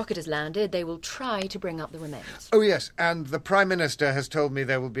 After the rocket has landed, they will try to bring up the remains. Oh, yes, and the Prime Minister has told me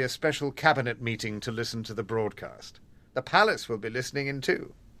there will be a special cabinet meeting to listen to the broadcast. The palace will be listening in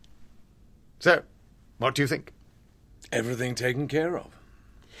too. So, what do you think? Everything taken care of.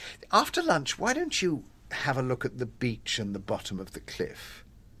 After lunch, why don't you have a look at the beach and the bottom of the cliff?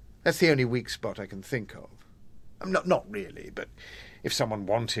 That's the only weak spot I can think of. Not really, but if someone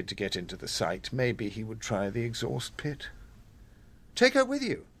wanted to get into the site, maybe he would try the exhaust pit. Take her with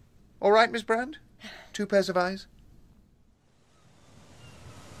you. All right, Miss Brand? 2 pairs of eyes?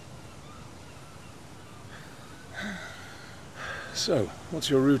 So, what's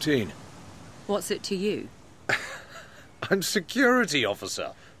your routine? What's it to you? I'm security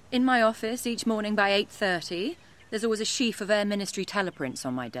officer. In my office each morning by 8:30, there's always a sheaf of Air Ministry teleprints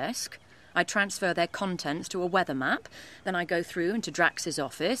on my desk. I transfer their contents to a weather map, then I go through into Drax's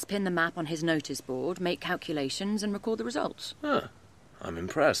office, pin the map on his notice board, make calculations and record the results. Huh. I'm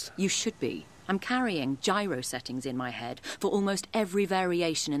impressed. You should be. I'm carrying gyro settings in my head for almost every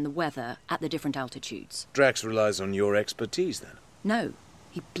variation in the weather at the different altitudes. Drax relies on your expertise, then? No,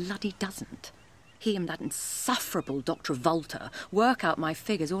 he bloody doesn't. He and that insufferable Dr. Volta work out my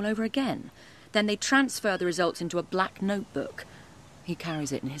figures all over again. Then they transfer the results into a black notebook. He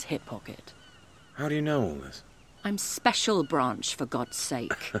carries it in his hip pocket. How do you know all this? I'm special branch, for God's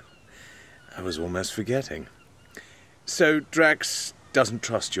sake. I was almost forgetting. So Drax doesn't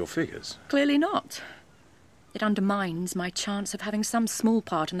trust your figures? Clearly not. It undermines my chance of having some small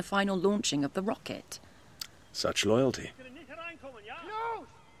part in the final launching of the rocket. Such loyalty.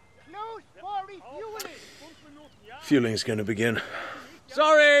 Fueling's going to begin.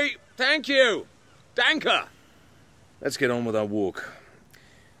 Sorry! Thank you! Danke! Let's get on with our walk.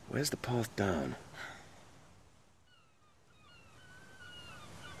 Where's the path down?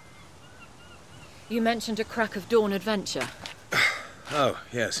 You mentioned a crack of dawn adventure. Oh,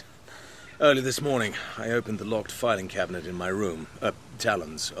 yes. Early this morning, I opened the locked filing cabinet in my room.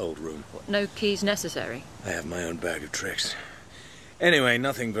 Talon's old room. No keys necessary? I have my own bag of tricks. Anyway,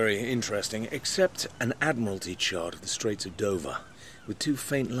 nothing very interesting, except an Admiralty chart of the Straits of Dover, with 2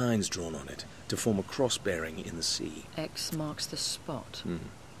 faint lines drawn on it to form a cross-bearing in the sea. X marks the spot.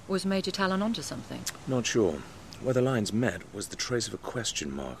 Was Major Talon onto something? Not sure. Where the lines met was the trace of a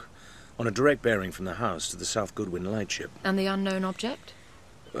question mark, on a direct bearing from the house to the South Goodwin lightship. And the unknown object?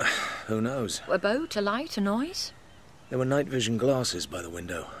 Who knows? A boat, a light, a noise? There were night vision glasses by the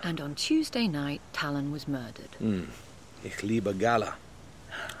window. And on Tuesday night, Talon was murdered. Ich liebe Gala.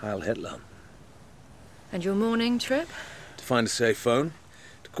 Heil Hitler. And your morning trip? To find a safe phone.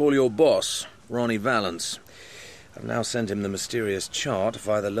 To call your boss, Ronnie Valance. I've now sent him the mysterious chart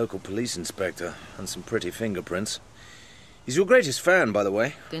via the local police inspector and some pretty fingerprints. He's your greatest fan, by the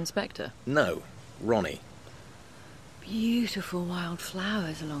way. The inspector? No, Ronnie. Beautiful wild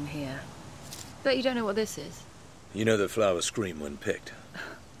flowers along here. Bet you don't know what this is. You know that flowers scream when picked.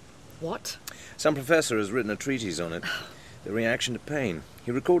 What? Some professor has written a treatise on it. The reaction to pain.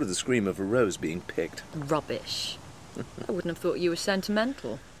 He recorded the scream of a rose being picked. Rubbish. I wouldn't have thought you were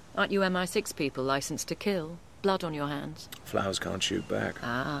sentimental. Aren't you MI6 people licensed to kill? Blood on your hands. Flowers can't shoot back.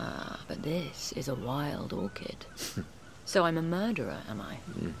 Ah, but this is a wild orchid. So I'm a murderer, am I?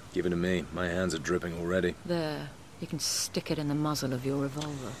 Give it to me. My hands are dripping already. There. You can stick it in the muzzle of your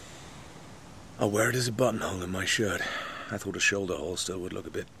revolver. I'll wear it as a buttonhole in my shirt. I thought a shoulder holster would look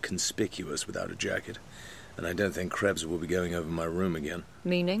a bit conspicuous without a jacket. And I don't think Krebs will be going over my room again.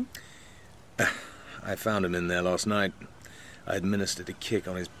 Meaning? I found him in there last night. I administered a kick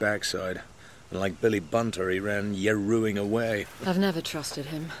on his backside. And like Billy Bunter, he ran yerooing away. I've never trusted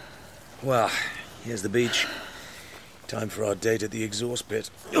him. Well, here's the beach. Time for our date at the exhaust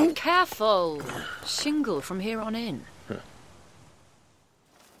pit. Careful! Shingle from here on in.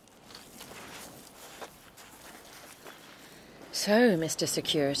 So, Mr.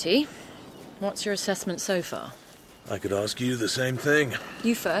 Security, what's your assessment so far? I could ask you the same thing.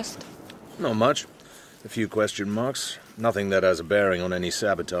 You first. Not much. A few question marks. Nothing that has a bearing on any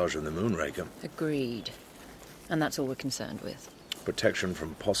sabotage of the Moonraker. Agreed. And that's all we're concerned with. Protection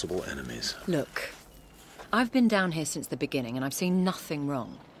from possible enemies. Look, I've been down here since the beginning and I've seen nothing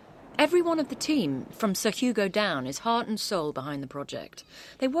wrong. Every one of the team, from Sir Hugo down, is heart and soul behind the project.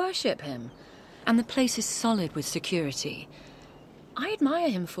 They worship him. And the place is solid with security. I admire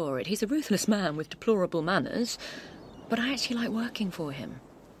him for it. He's a ruthless man with deplorable manners, but I actually like working for him.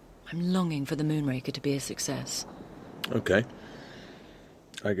 I'm longing for the Moonraker to be a success. Okay.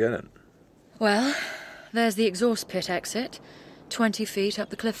 I get it. Well, there's the exhaust pit exit, 20 feet up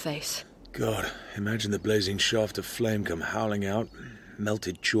the cliff face. God, imagine the blazing shaft of flame come howling out,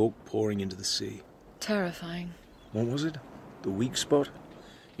 melted chalk pouring into the sea. Terrifying. What was it? The weak spot?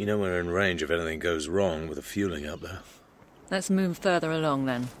 You know we're in range if anything goes wrong with the fueling up there. Let's move further along,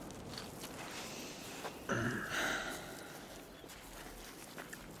 then.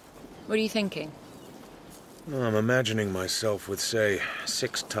 What are you thinking? Well, I'm imagining myself with, say,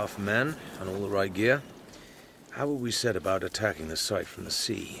 6 tough men and all the right gear. How would we set about attacking the site from the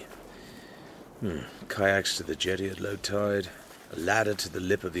sea? Kayaks to the jetty at low tide, a ladder to the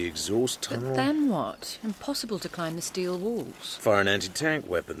lip of the exhaust tunnel. But then what? Impossible to climb the steel walls. Fire an anti-tank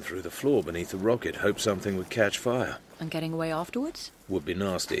weapon through the floor beneath the rocket, hope something would catch fire. And getting away afterwards? Would be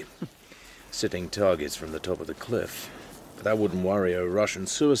nasty. Sitting targets from the top of the cliff. But that wouldn't worry a Russian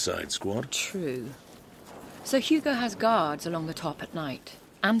suicide squad. True. So Hugo has guards along the top at night.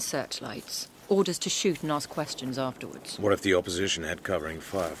 And searchlights. Orders to shoot and ask questions afterwards. What if the opposition had covering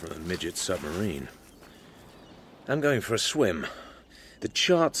fire from a midget submarine? I'm going for a swim. The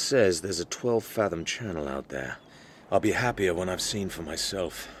chart says there's a 12-fathom channel out there. I'll be happier when I've seen for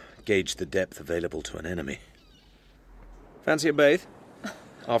myself. Gauge the depth available to an enemy. Fancy a bathe?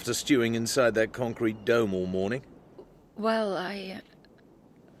 After stewing inside that concrete dome all morning? Well,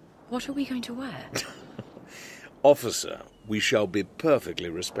 what are we going to wear? Officer, we shall be perfectly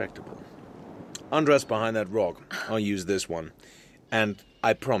respectable. Undress behind that rock. I'll use this one. And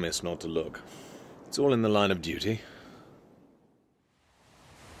I promise not to look. It's all in the line of duty.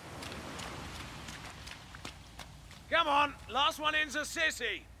 Come on, last one in's a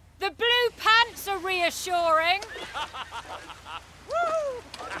sissy. The blue pants are reassuring. Woo!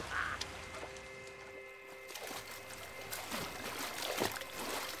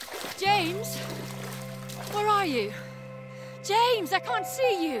 James, where are you? James, I can't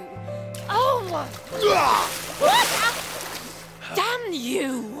see you. Oh! Damn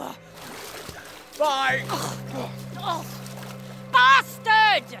you! Bye! Oh,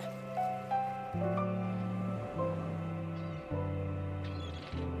 bastard!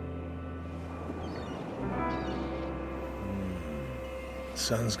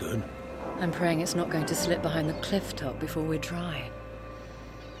 Sounds good. I'm praying it's not going to slip behind the cliff top before we're dry.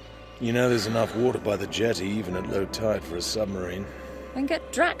 You know there's enough water by the jetty, even at low tide, for a submarine. And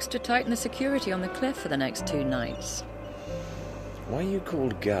get Drax to tighten the security on the cliff for the next 2 nights. Why are you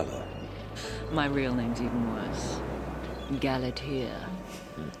called Gala? My real name's even worse. Galatea.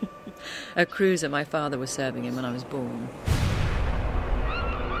 A cruiser my father was serving in when I was born.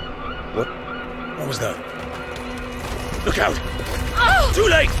 What was that? Look out! Oh! Too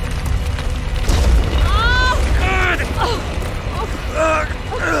late!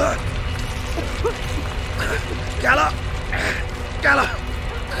 Gala! Gala!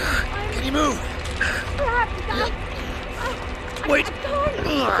 Can you move? Wait!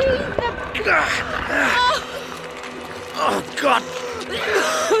 Oh, God!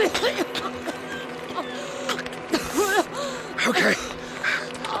 Okay.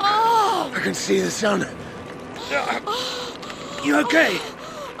 I can see the sun. You okay?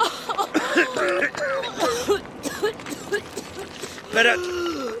 Better.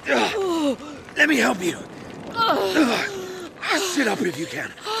 Let me help you. Sit up if you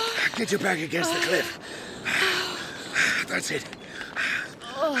can. Get your back against the cliff. That's it.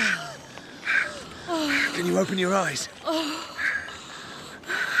 Can you open your eyes?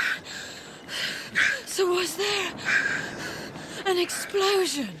 So was there an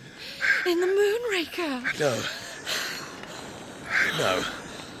explosion? In the Moonraker? No. No.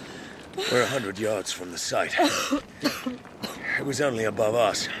 We're 100 yards from the site. It was only above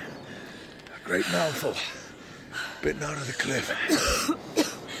us. A great mouthful. Bitten out of the cliff.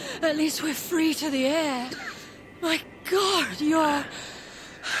 At least we're free to the air. My God, you're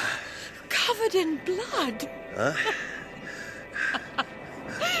covered in blood. Huh?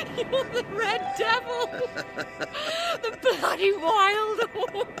 You're the Red Devil. The bloody wild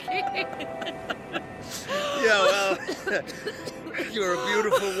orchid. Yeah, well, you're a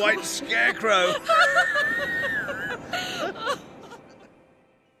beautiful white scarecrow.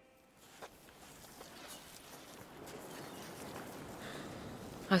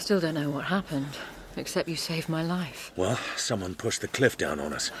 I still don't know what happened, except you saved my life. Well, someone pushed the cliff down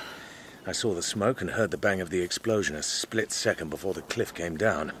on us. I saw the smoke and heard the bang of the explosion a split second before the cliff came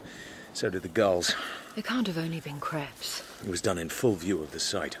down. So did the gulls. It can't have only been Krebs. It was done in full view of the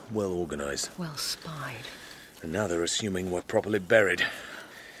site, well organised. Well spied. And now they're assuming we're properly buried.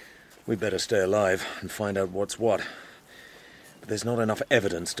 We better stay alive and find out what's what. But there's not enough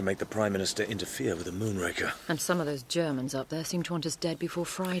evidence to make the Prime Minister interfere with the Moonraker. And some of those Germans up there seem to want us dead before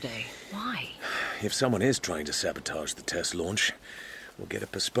Friday. Why? If someone is trying to sabotage the test launch, we'll get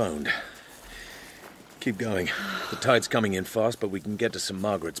it postponed. Keep going. The tide's coming in fast, but we can get to St.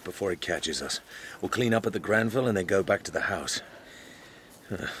 Margaret's before it catches us. We'll clean up at the Granville and then go back to the house.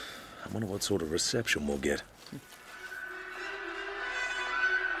 I wonder what sort of reception we'll get.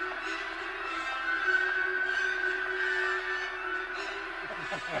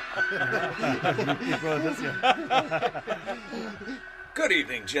 Good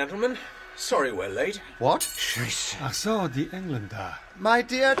evening, gentlemen. Sorry we're late. What? So, the Engländer. My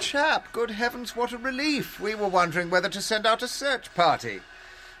dear chap, good heavens, what a relief. We were wondering whether to send out a search party.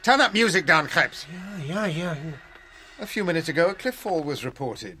 Turn that music down, Krebs. Yeah. A few minutes ago, a cliff fall was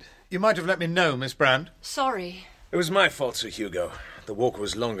reported. You might have let me know, Miss Brand. Sorry. It was my fault, Sir Hugo. The walk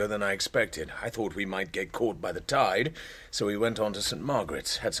was longer than I expected. I thought we might get caught by the tide, so we went on to St.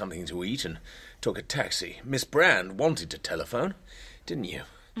 Margaret's, had something to eat, and took a taxi. Miss Brand wanted to telephone, didn't you?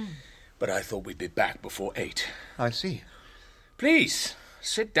 But I thought we'd be back before 8. I see. Please,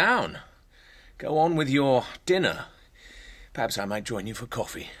 sit down. Go on with your dinner. Perhaps I might join you for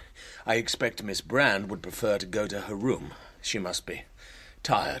coffee. I expect Miss Brand would prefer to go to her room. She must be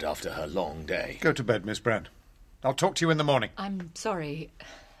tired after her long day. Go to bed, Miss Brand. I'll talk to you in the morning. I'm sorry.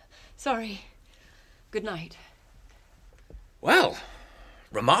 Sorry. Good night. Well,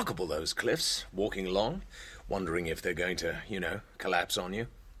 remarkable, those cliffs, walking along, wondering if they're going to, collapse on you.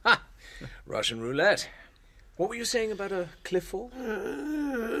 Ha! Russian roulette. What were you saying about a cliff fall?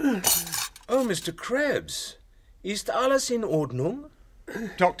 Oh, Mr. Krebs. Ist alles in Ordnung?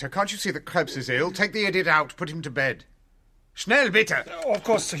 Doctor, can't you see that Krebs is ill? Take the idiot out, put him to bed. Schnell, bitte! Of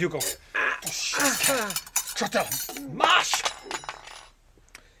course, Sir Hugo. Marsch!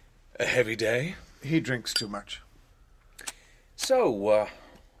 A heavy day? He drinks too much. So,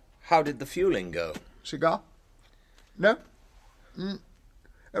 how did the fueling go? Cigar? No.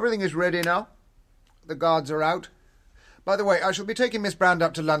 Everything is ready now. The guards are out. By the way, I shall be taking Miss Brand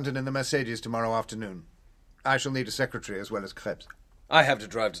up to London in the Mercedes tomorrow afternoon. I shall need a secretary as well as Krebs. I have to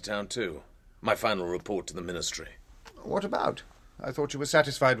drive to town too. My final report to the ministry. What about? I thought you were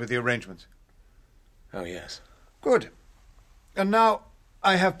satisfied with the arrangements. Oh, yes. Good. And now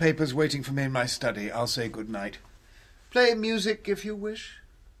I have papers waiting for me in my study. I'll say good night. Play music if you wish.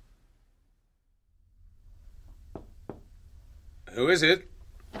 Who is it?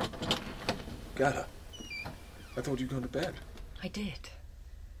 Gala. I thought you'd gone to bed. I did.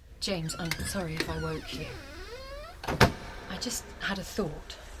 James, I'm sorry if I woke you. I just had a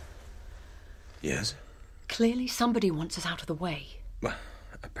thought. Yes? Clearly somebody wants us out of the way. Well,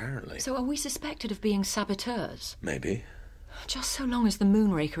 apparently. So are we suspected of being saboteurs? Maybe. Just so long as the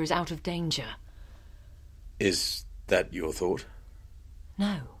Moonraker is out of danger. Is that your thought?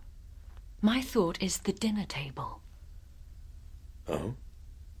 No. My thought is the dinner table. Oh?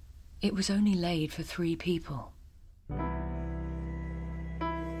 It was only laid for 3 people.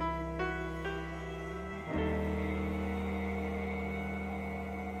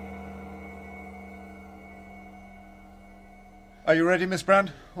 Are you ready, Miss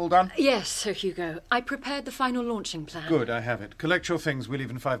Brand? All done? Yes, Sir Hugo. I prepared the final launching plan. Good, I have it. Collect your things. We leave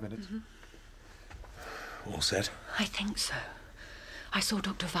in 5 minutes. All set? I think so. I saw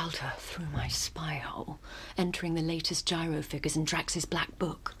Dr. Walter through my spy hole, entering the latest gyro figures in Drax's black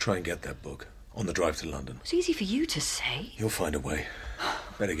book. Try and get that book on the drive to London. It's easy for you to say. You'll find a way.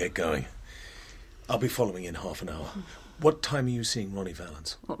 Better get going. I'll be following in half an hour. What time are you seeing Ronnie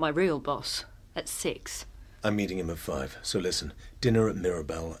Valance? What, my real boss? At 6. I'm meeting him at 5, so listen. Dinner at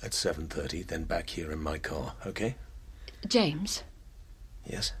Mirabelle at 7:30, then back here in my car, okay? James?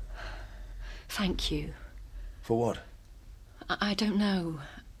 Yes? Thank you. For what? I don't know.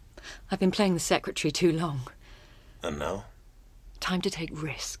 I've been playing the secretary too long. And now? Time to take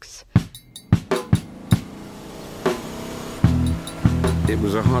risks. It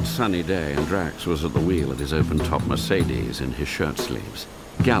was a hot, sunny day, and Drax was at the wheel of his open-top Mercedes in his shirt sleeves.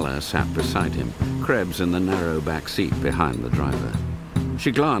 Gala sat beside him, Krebs in the narrow back seat behind the driver.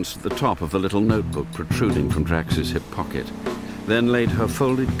 She glanced at the top of the little notebook protruding from Drax's hip pocket, then laid her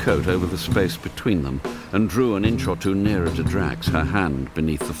folded coat over the space between them and drew an inch or two nearer to Drax, her hand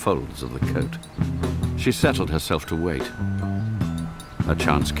beneath the folds of the coat. She settled herself to wait. Her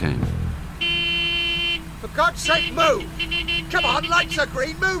chance came. For God's sake, move! Come on, lights are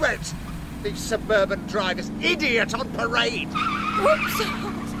green, move it! These suburban drivers, idiot on parade! Whoops!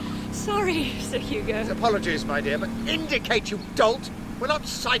 Sorry, Sir Hugo. Apologies, my dear, but indicate, you dolt! We're not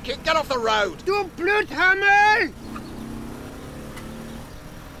psychic, get off the road! Du Bluthammel!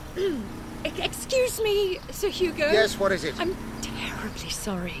 Excuse me, Sir Hugo. Yes, what is it? I'm terribly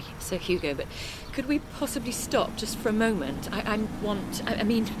sorry, Sir Hugo, but could we possibly stop just for a moment? I'm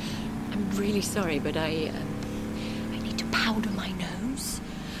really sorry, but I need to powder my nose.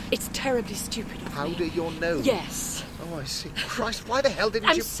 It's terribly stupid of me. Powder your nose? Yes. Oh, I see. Christ, why the hell didn't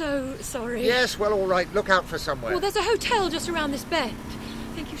you... I'm so sorry. Yes, well, all right. Look out for somewhere. Well, there's a hotel just around this bend.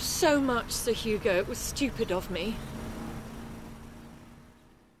 Thank you so much, Sir Hugo. It was stupid of me.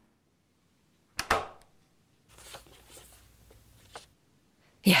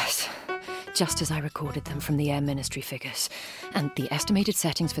 Yes, just as I recorded them from the Air Ministry figures and the estimated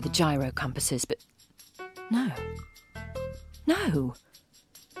settings for the gyro compasses, but no.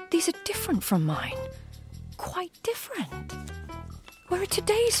 These are different from mine. Quite different. Where are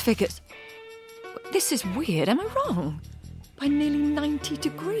today's figures? This is weird, am I wrong? By nearly 90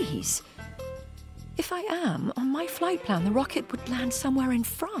 degrees. If I am, on my flight plan, the rocket would land somewhere in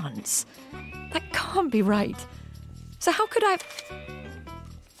France. That can't be right. So how could I...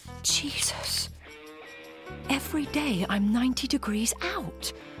 Jesus. Every day I'm 90 degrees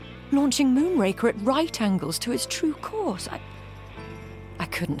out, launching Moonraker at right angles to its true course. I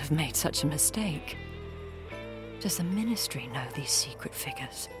couldn't have made such a mistake. Does the Ministry know these secret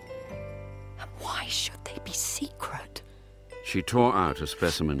figures? And why should they be secret? She tore out a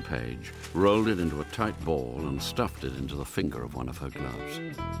specimen page, rolled it into a tight ball, and stuffed it into the finger of one of her gloves.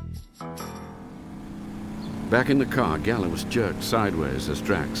 Back in the car, Gala was jerked sideways as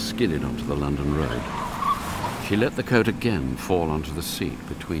Drax skidded onto the London road. She let the coat again fall onto the seat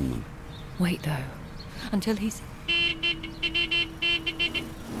between them. Wait, though, until he's...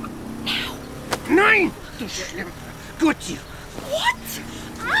 Now! Nein! Du Schlimmer! Gut! What?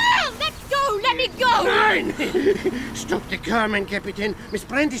 Ah! Let go! Let me go! Nein! Stop the car, mein Captain. Miss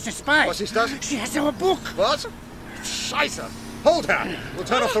Brand is a spy. Was ist das? She has our book. What? Scheiße! Hold her! We'll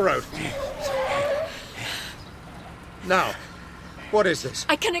turn off the road. Now, what is this?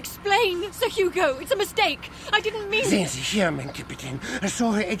 I can explain, Sir Hugo. It's a mistake. I didn't mean... Sehen Sie hier, mein Captain. I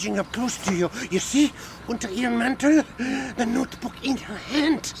saw her edging up close to you. You see? Unter ihrem Mantel? The notebook in her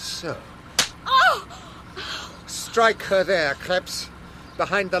hand. So. Oh! Strike her there, Krebs.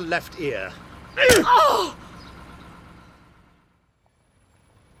 Behind the left ear. Oh!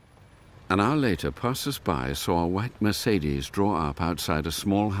 An hour later, passers-by saw a white Mercedes draw up outside a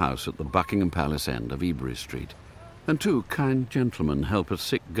small house at the Buckingham Palace end of Ebury Street, and two kind gentlemen help a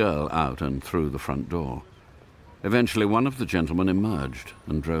sick girl out and through the front door. Eventually, one of the gentlemen emerged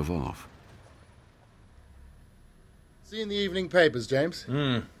and drove off. Seen the evening papers, James?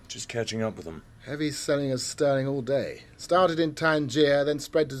 Just catching up with them. Heavy selling of sterling all day. Started in Tangier, then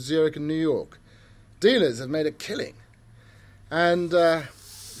spread to Zurich and New York. Dealers have made a killing. And,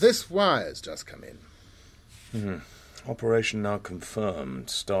 this wire's just come in. Operation now confirmed,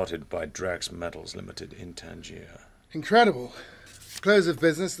 started by Drax Metals Limited in Tangier. Incredible. Close of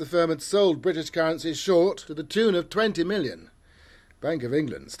business, the firm had sold British currency short to the tune of 20 million. Bank of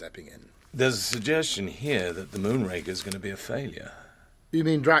England stepping in. There's a suggestion here that the Moonraker's going to be a failure. You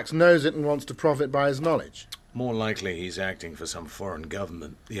mean Drax knows it and wants to profit by his knowledge? More likely he's acting for some foreign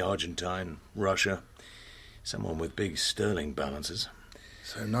government, the Argentine, Russia, someone with big sterling balances.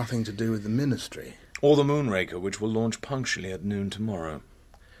 So nothing to do with the Ministry? Or the Moonraker, which will launch punctually at noon tomorrow.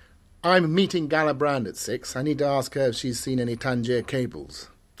 I'm meeting Gala Brand at 6. I need to ask her if she's seen any Tangier cables.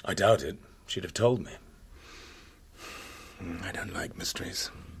 I doubt it. She'd have told me. I don't like mysteries.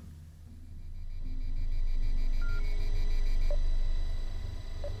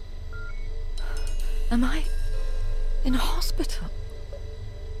 Am I... in a hospital?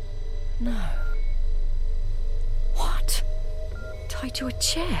 No. Tied to a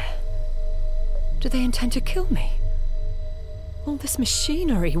chair? Do they intend to kill me? All this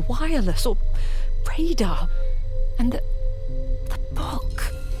machinery, wireless or radar, and the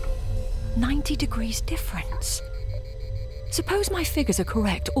book. 90 degrees difference. Suppose my figures are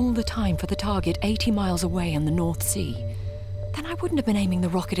correct all the time for the target 80 miles away in the North Sea. Then I wouldn't have been aiming the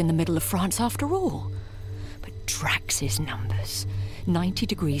rocket in the middle of France after all. But Drax's numbers, 90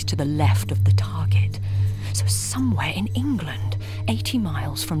 degrees to the left of the target. So somewhere in England, 80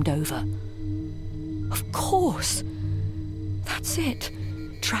 miles from Dover. Of course. That's it.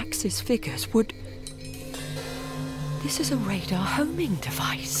 Drax's figures would... This is a radar homing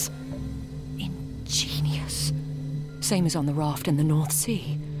device. Ingenious. Same as on the raft in the North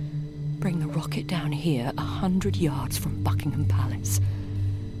Sea. Bring the rocket down here 100 yards from Buckingham Palace.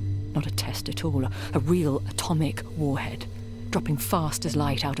 Not a test at all, a real atomic warhead, dropping fast as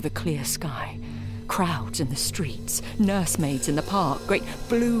light out of a clear sky. Crowds in the streets, nursemaids in the park, great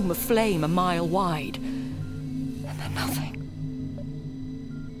bloom of flame a mile wide. And then nothing.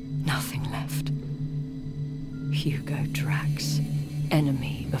 Nothing left. Hugo Drax,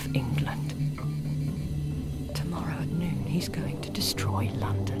 enemy of England. Tomorrow at noon he's going to destroy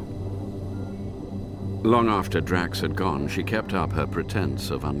London. Long after Drax had gone, she kept up her pretense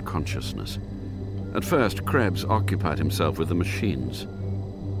of unconsciousness. At first, Krebs occupied himself with the machines.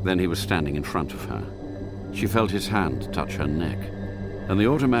 Then he was standing in front of her. She felt his hand touch her neck, and the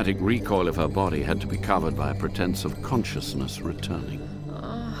automatic recoil of her body had to be covered by a pretense of consciousness returning.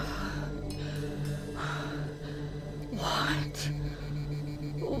 What?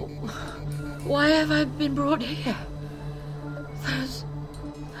 Why have I been brought here? Those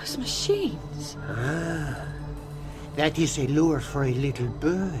machines. That is a lure for a little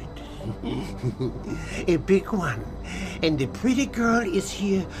bird. A big one. And the pretty girl is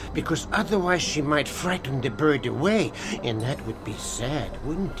here because otherwise she might frighten the bird away, and that would be sad,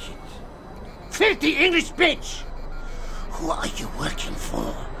 wouldn't it? Filthy English bitch! Who are you working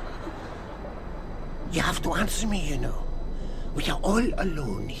for? You have to answer me, you know. We are all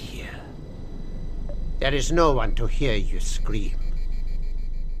alone here. There is no one to hear you scream.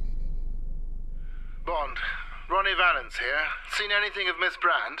 Bond, Ronnie Valance here. Seen anything of Miss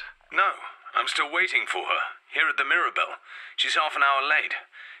Brand? No, I'm still waiting for her, here at the Mirabelle. She's half an hour late.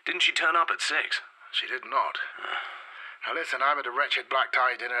 Didn't she turn up at 6? She did not. Now listen, I'm at a wretched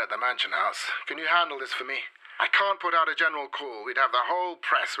black-tie dinner at the Mansion House. Can you handle this for me? I can't put out a general call. We'd have the whole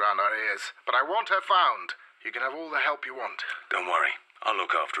press round our ears. But I want her found. You can have all the help you want. Don't worry, I'll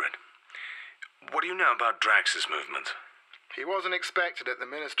look after it. What do you know about Drax's movements? He wasn't expected at the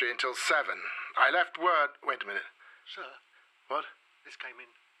Ministry until 7. I left word... Wait a minute. Sir. What? This came in.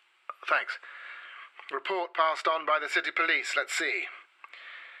 Thanks. Report passed on by the city police. Let's see.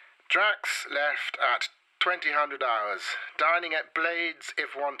 Drax left at 2000 hours. Dining at Blades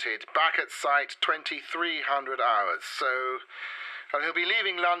if wanted. Back at site 2300 hours. So... Well, he'll be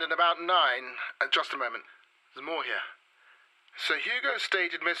leaving London about 9. Just a moment. There's more here. Sir Hugo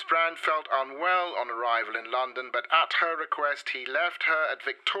stated Miss Brand felt unwell on arrival in London, but at her request he left her at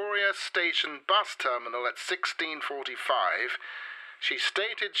Victoria Station bus terminal at 16:45. She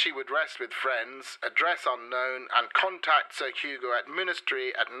stated she would rest with friends, address unknown, and contact Sir Hugo at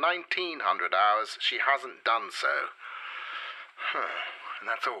Ministry at 1900 hours. She hasn't done so. And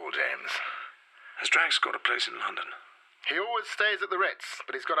that's all, James. Has Drax got a place in London? He always stays at the Ritz,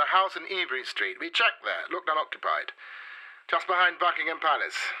 but he's got a house in Ebury Street. We checked there. Looked unoccupied. Just behind Buckingham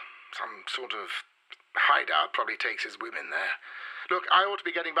Palace. Some sort of hideout, probably takes his women there. Look, I ought to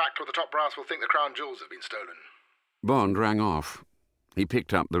be getting back, or the top brass will think the crown jewels have been stolen. Bond rang off. He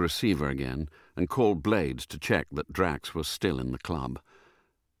picked up the receiver again and called Blades to check that Drax was still in the club.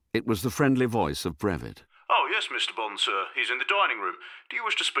 It was the friendly voice of Brevitt. Oh, yes, Mr. Bond, sir. He's in the dining room. Do you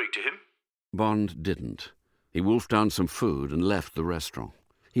wish to speak to him? Bond didn't. He wolfed down some food and left the restaurant.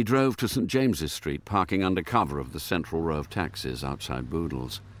 He drove to St. James's Street, parking under cover of the central row of taxis outside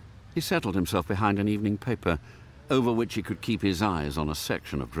Boodle's. He settled himself behind an evening paper, over which he could keep his eyes on a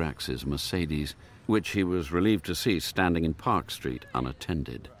section of Drax's Mercedes, which he was relieved to see standing in Park Street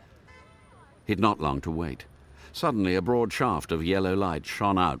unattended. He'd not long to wait. Suddenly a broad shaft of yellow light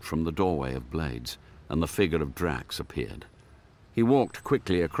shone out from the doorway of Blades, and the figure of Drax appeared. He walked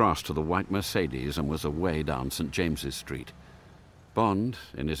quickly across to the white Mercedes and was away down St. James's Street. Bond,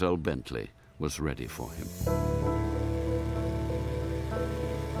 in his old Bentley, was ready for him.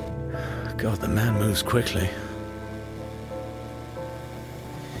 God, the man moves quickly.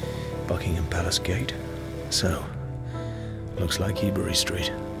 Buckingham Palace Gate. So, looks like Ebury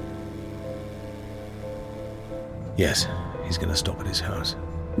Street. Yes, he's going to stop at his house.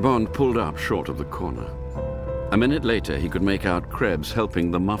 Bond pulled up short of the corner. A minute later, he could make out Krebs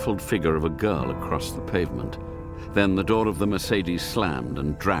helping the muffled figure of a girl across the pavement. Then the door of the Mercedes slammed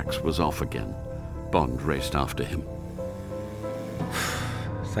and Drax was off again. Bond raced after him.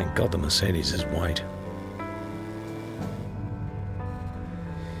 Thank God the Mercedes is white.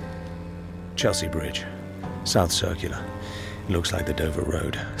 Chelsea Bridge. South Circular. It looks like the Dover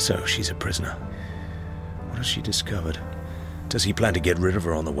Road, so she's a prisoner. What has she discovered? Does he plan to get rid of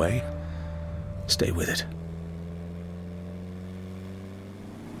her on the way? Stay with it.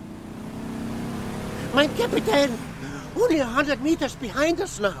 My Captain! Only 100 meters behind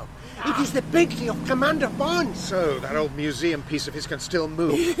us now. It is the Bentley of Commander Bond. So, that old museum piece of his can still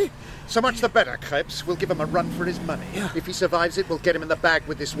move. So much the better, Krebs. We'll give him a run for his money. If he survives it, we'll get him in the bag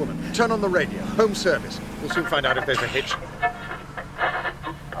with this woman. Turn on the radio. Home service. We'll soon find out if there's a hitch.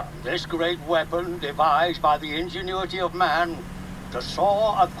 This great weapon, devised by the ingenuity of man to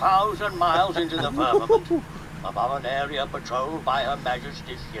soar 1,000 miles into the firmament above an area patrolled by Her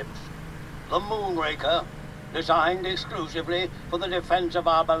Majesty's ships. The Moonraker, designed exclusively for the defense of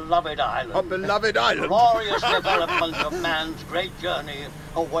our beloved island. Our beloved island? Glorious development of man's great journey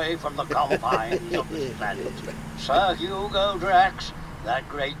away from the confines of this planet. Sir Hugo Drax, that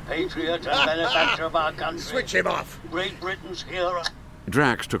great patriot and benefactor of our country. Switch him off. Great Britain's hero.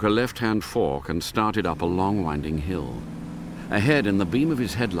 Drax took a left-hand fork and started up a long winding hill. Ahead, in the beam of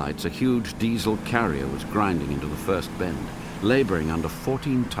his headlights, a huge diesel carrier was grinding into the first bend, labouring under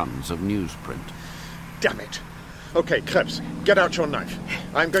 14 tons of newsprint. Damn it. Okay, Krebs, get out your knife.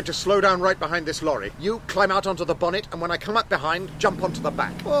 I'm going to slow down right behind this lorry. You climb out onto the bonnet, and when I come up behind, jump onto the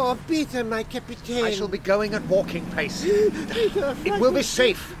back. Oh, Peter, my Captain. I shall be going at walking pace. It will be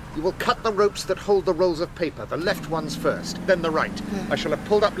safe. You will cut the ropes that hold the rolls of paper, the left ones first, then the right. I shall have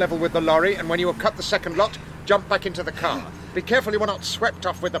pulled up level with the lorry, and when you have cut the second lot, jump back into the car. Be careful you are not swept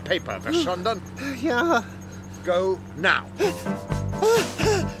off with the paper, verstanden? Yeah. Go now.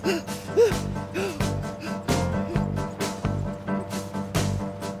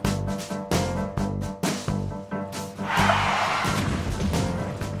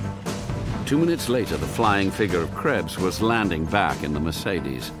 2 minutes later, the flying figure of Krebs was landing back in the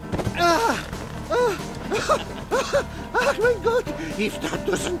Mercedes. Oh, my God! If that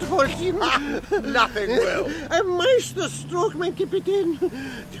doesn't hold him... Nothing will. A master stroke, my Captain.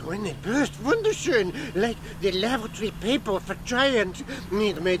 When it burst, wunderschön, like the lavatory paper of a giant.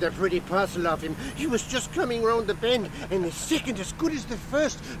 It made a pretty parcel of him. He was just coming round the bend, and the second as good as the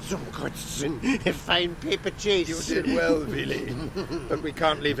first. So Gottsen, a fine paper chase. You did well, Billy. But we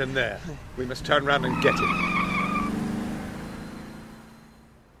can't leave him there. We must turn round and get him.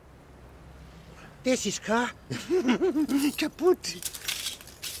 There's his car. Kaputt.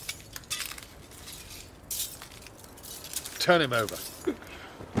 Turn him over.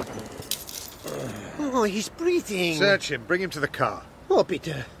 Oh, he's breathing. Search him. Bring him to the car. Oh,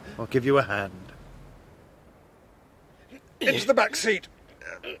 Peter. I'll give you a hand. Into the back seat.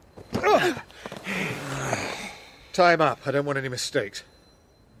 Tie him up. I don't want any mistakes.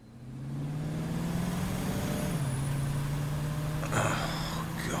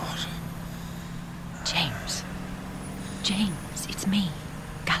 James, it's me,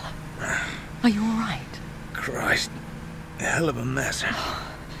 Gala. Are you all right? Christ, a hell of a mess.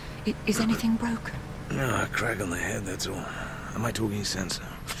 Is anything broken? No, a crack on the head, that's all. Am I talking sense?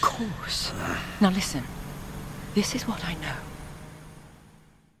 Of course. Now listen, this is what I know.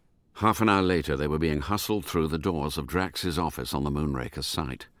 Half an hour later, they were being hustled through the doors of Drax's office on the Moonraker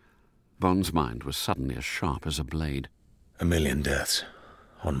site. Bond's mind was suddenly as sharp as a blade. 1 million deaths.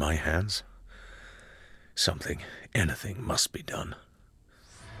 On my hands? Something, anything must be done.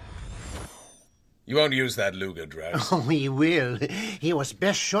 You won't use that Luger, Drax. Oh, he will. He was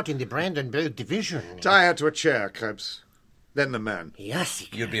best shot in the Brandenburg division. Tie her to a chair, Krebs. Then the man. Yes.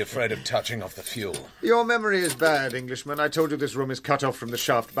 You'd be afraid of touching off the fuel. Your memory is bad, Englishman. I told you this room is cut off from the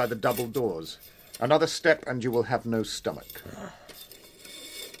shaft by the double doors. Another step and you will have no stomach.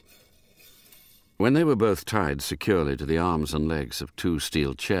 When they were both tied securely to the arms and legs of 2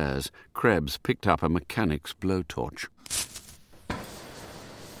 steel chairs, Krebs picked up a mechanic's blowtorch.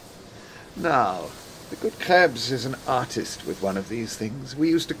 Now, the good Krebs is an artist with one of these things. We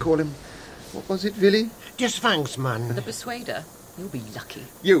used to call him... What was it, Willy? Gesvangsman. The Persuader. You'll be lucky.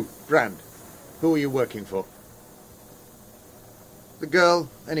 You, Brand. Who are you working for? The girl,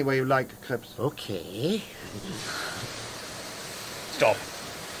 any way you like, Krebs. Okay. Stop.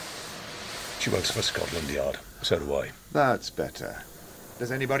 She works for Scotland Yard. So do I. That's better.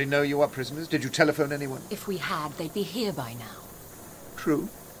 Does anybody know you are prisoners? Did you telephone anyone? If we had, they'd be here by now. True.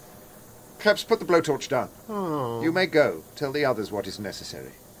 Krebs, put the blowtorch down. Oh. You may go. Tell the others what is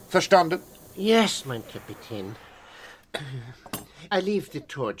necessary. Verstanden? Yes, mein Kapitän. I leave the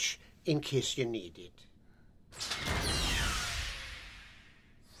torch in case you need it.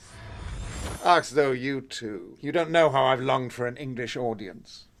 As though you two. You don't know how I've longed for an English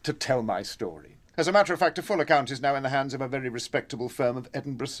audience to tell my story. As a matter of fact, a full account is now in the hands of a very respectable firm of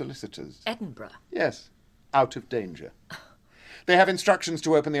Edinburgh solicitors. Edinburgh? Yes, out of danger. They have instructions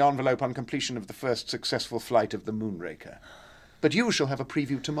to open the envelope on completion of the first successful flight of the Moonraker. But you shall have a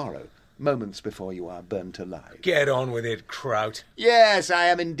preview tomorrow, moments before you are burnt alive. Get on with it, Kraut. Yes, I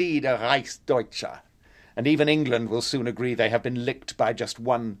am indeed a Reichsdeutscher. And even England will soon agree they have been licked by just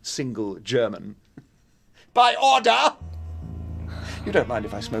one single German. By order! You don't mind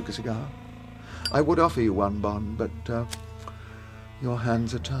if I smoke a cigar? I would offer you one, Bond, but your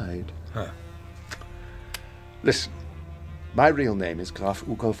hands are tied. Huh. Listen, my real name is Graf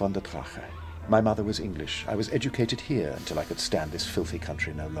Ugo von der Drache. My mother was English. I was educated here until I could stand this filthy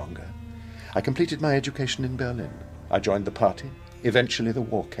country no longer. I completed my education in Berlin. I joined the party. Eventually the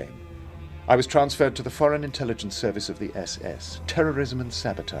war came. I was transferred to the Foreign Intelligence Service of the SS. Terrorism and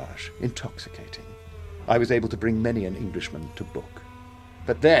sabotage. Intoxicating. I was able to bring many an Englishman to book.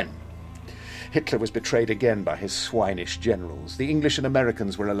 But then, Hitler was betrayed again by his swinish generals. The English and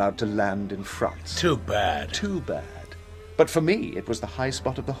Americans were allowed to land in France. Too bad. Too bad. But for me, it was the high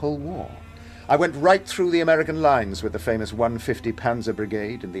spot of the whole war. I went right through the American lines with the famous 150 Panzer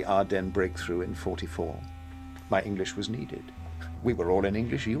Brigade in the Ardennes breakthrough in '44. My English was needed. We were all in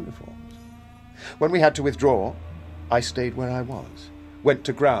English uniforms. When we had to withdraw, I stayed where I was, went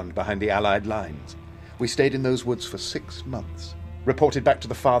to ground behind the Allied lines. We stayed in those woods for 6 months, reported back to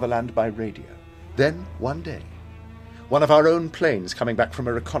the fatherland by radio. Then, one day, one of our own planes coming back from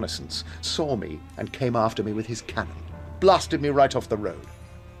a reconnaissance saw me and came after me with his cannon, blasted me right off the road.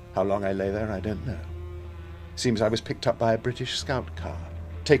 How long I lay there, I don't know. Seems I was picked up by a British scout car,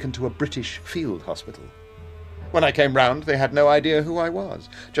 taken to a British field hospital. When I came round, they had no idea who I was,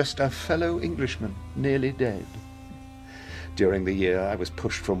 just a fellow Englishman, nearly dead. During the year, I was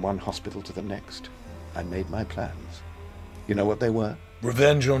pushed from one hospital to the next. I made my plans. You know what they were?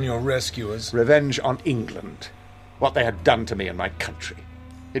 Revenge on your rescuers. Revenge on England. What they had done to me and my country.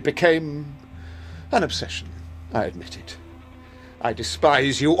 It became an obsession, I admit it. I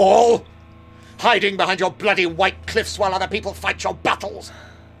despise you all, hiding behind your bloody white cliffs while other people fight your battles.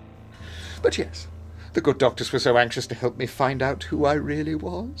 But yes, the good doctors were so anxious to help me find out who I really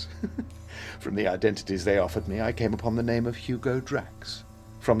was. From the identities they offered me, I came upon the name of Hugo Drax.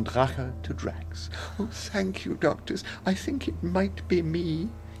 From Drache to Drax. Oh, thank you, doctors. I think it might be me.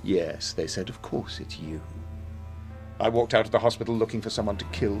 Yes, they said, of course it's you. I walked out of the hospital looking for someone to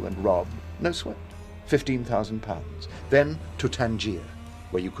kill and rob. No sweat. £15,000. Then to Tangier,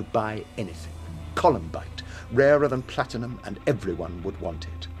 where you could buy anything. Columbite, rarer than platinum, and everyone would want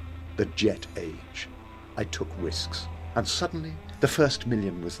it. The jet age. I took risks, and suddenly the first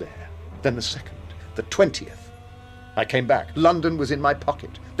million was there. Then the second, the 20th. I came back. London was in my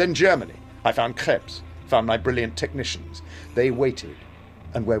pocket. Then Germany. I found Krebs, found my brilliant technicians. They waited.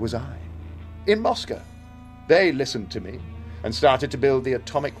 And where was I? In Moscow. They listened to me and started to build the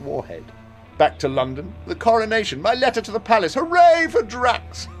atomic warhead. Back to London, the coronation, my letter to the palace. Hooray for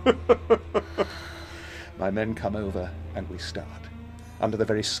Drax! My men come over and we start. Under the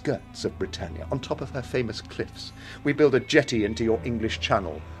very skirts of Britannia, on top of her famous cliffs. We build a jetty into your English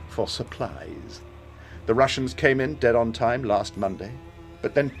Channel for supplies. The Russians came in dead on time last Monday,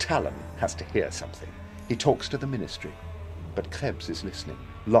 but then Talon has to hear something. He talks to the ministry, but Krebs is listening.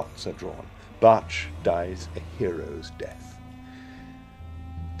 Lots are drawn. Barch dies a hero's death.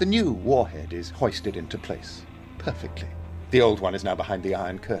 The new warhead is hoisted into place, perfectly. The old one is now behind the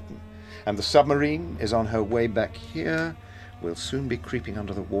Iron Curtain, and the submarine is on her way back here. We'll soon be creeping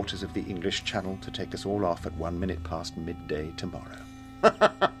under the waters of the English Channel to take us all off at 1 minute past midday tomorrow.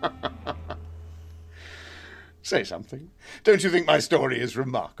 Say something. Don't you think my story is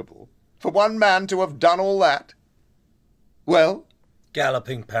remarkable? For one man to have done all that? Well?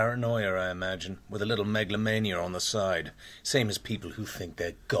 Galloping paranoia, I imagine, with a little megalomania on the side. Same as people who think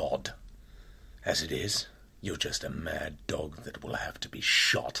they're God. As it is, you're just a mad dog that will have to be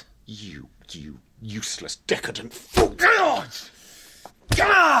shot. You useless, decadent fool!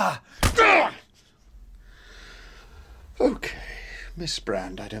 Okay, Miss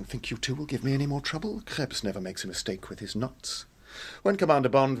Brand, I don't think you two will give me any more trouble. Krebs never makes a mistake with his knots. When Commander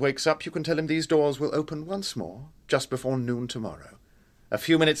Bond wakes up, you can tell him these doors will open once more, just before noon tomorrow. A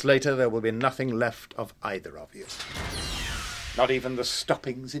few minutes later, there will be nothing left of either of you. Not even the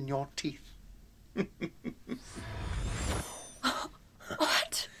stoppings in your teeth.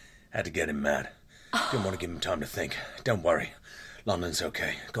 What? Had to get him mad. Didn't want to give him time to think. Don't worry. London's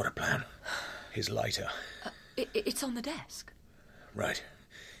okay. Got a plan. His lighter. It's on the desk. Right.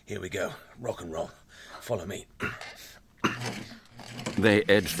 Here we go. Rock and roll. Follow me. They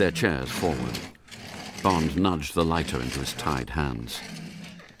edged their chairs forward. Bond nudged the lighter into his tied hands.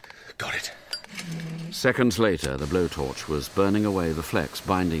 Got it. Seconds later, the blowtorch was burning away the flex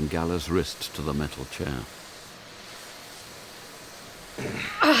binding Gala's wrists to the metal chair.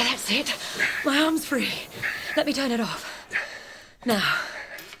 Ah, that's it. My arm's free. Let me turn it off. Now.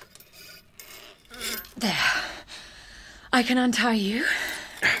 There. I can untie you.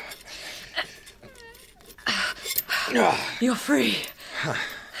 You're free.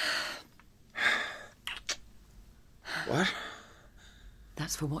 What?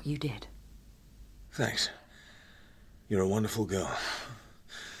 That's for what you did. Thanks. You're a wonderful girl.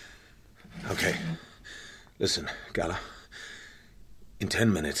 Okay. Listen, Gala. In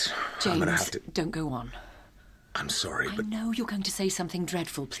 10 minutes, I'm gonna have to... don't go on. I'm sorry, but... I know you're going to say something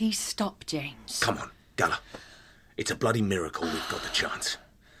dreadful. Please stop, James. Come on, Gala. It's a bloody miracle we've got the chance.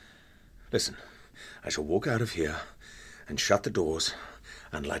 Listen, I shall walk out of here and shut the doors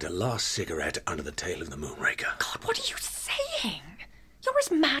and light a last cigarette under the tail of the Moonraker. God, what are you saying? You're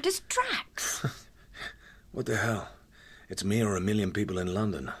as mad as Drax. What the hell? It's me or a million people in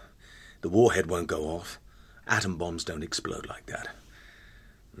London. The warhead won't go off. Atom bombs don't explode like that.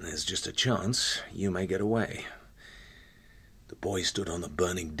 There's just a chance you may get away. The boy stood on the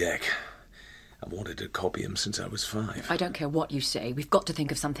burning deck. I've wanted to copy him since I was 5. I don't care what you say. We've got to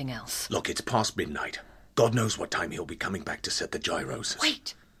think of something else. Look, it's past midnight. God knows what time he'll be coming back to set the gyros.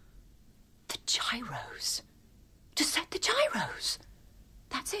 Wait. The gyros? To set the gyros?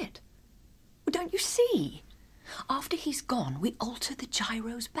 That's it. Well, don't you see? After he's gone, we alter the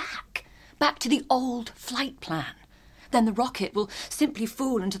gyros back. Back to the old flight plan. Then the rocket will simply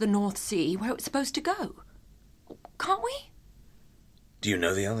fall into the North Sea where it's supposed to go. Can't we? Do you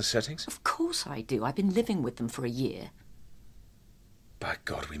know the other settings? Of course I do. I've been living with them for a year. By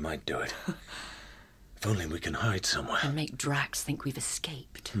God, we might do it. If only we can hide somewhere. And make Drax think we've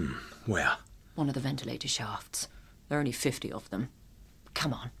escaped. Where? One of the ventilator shafts. There are only 50 of them.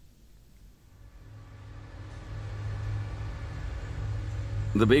 Come on.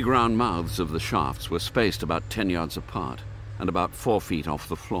 The big round mouths of the shafts were spaced about 10 yards apart and about 4 feet off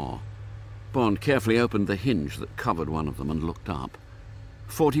the floor. Bond carefully opened the hinge that covered one of them and looked up.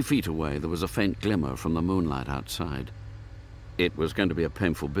 40 feet away, there was a faint glimmer from the moonlight outside. It was going to be a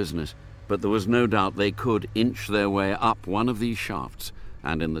painful business, but there was no doubt they could inch their way up one of these shafts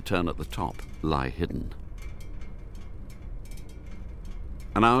and, in the turn at the top, lie hidden.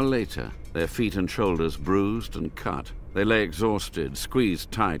 An hour later, their feet and shoulders bruised and cut, they lay exhausted,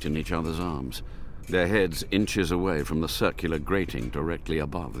 squeezed tight in each other's arms, their heads inches away from the circular grating directly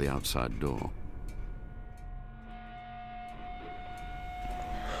above the outside door.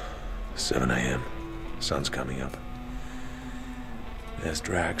 7 a.m. Sun's coming up. There's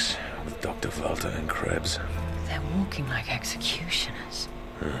Drax with Dr. Walter and Krebs. They're walking like executioners.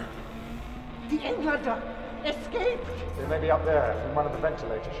 The Englander escaped! They may be up there, in one of the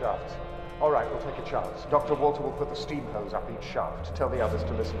ventilator shafts. All right, we'll take a chance. Dr. Walter will put the steam hose up each shaft. Tell the others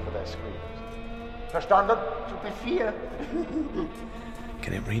to listen for their screams. Verstanden? To Befehl.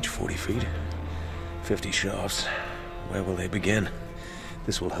 Can it reach 40 feet? 50 shafts. Where will they begin?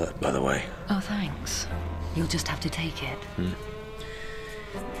 This will hurt, by the way. Oh, thanks. You'll just have to take it.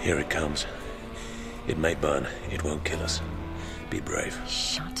 Here it comes. It may burn. It won't kill us. Be brave.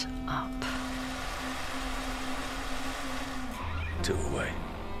 Shut up. 2 away.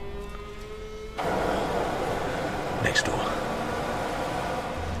 Next door.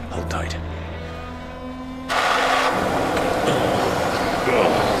 Hold tight.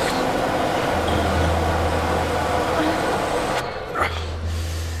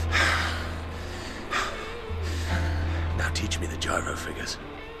 Now teach me the gyro figures.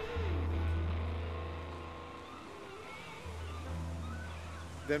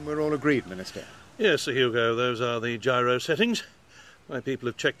 Then we're all agreed, Minister. Yes, Sir Hugo, those are the gyro settings. My people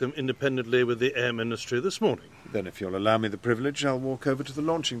have checked them independently with the Air Ministry this morning. Then if you'll allow me the privilege, I'll walk over to the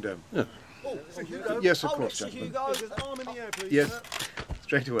launching dome. Yeah. Oh, Sir Hugo. Yes, of course, Sir gentlemen. Hugo. There's an arm in the air, please. Yes,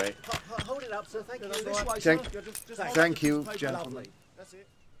 straight away. Hold it up, sir. Thank you. This way, Thank, sir. Just thank you, hold it. gentlemen. Lovely. That's it.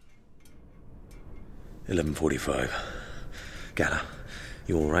 11:45. Gala,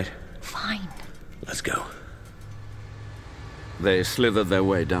 you all right? Fine. Let's go. They slithered their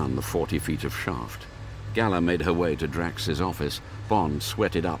way down the 40 feet of shaft. Gala made her way to Drax's office. Bond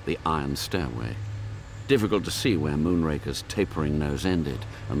sweated up the iron stairway. Difficult to see where Moonraker's tapering nose ended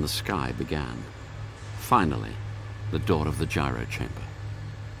and the sky began. Finally, the door of the gyro chamber.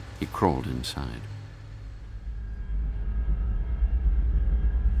 He crawled inside.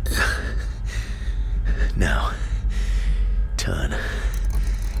 Now, turn.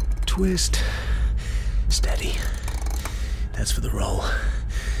 Twist. Steady. That's for the roll.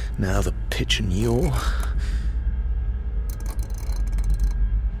 Now the pitch and yaw.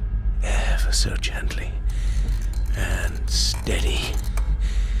 Ever so gently. And steady.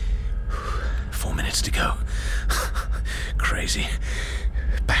 4 minutes to go. Crazy.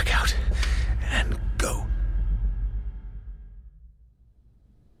 Back out. And go.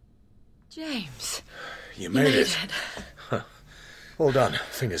 James. You made it. Huh. Well done.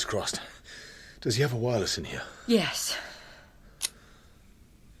 Fingers crossed. Does he have a wireless in here? Yes.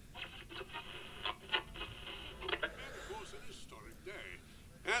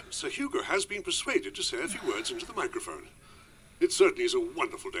 And Sir Hugo has been persuaded to say a few words into the microphone. It certainly is a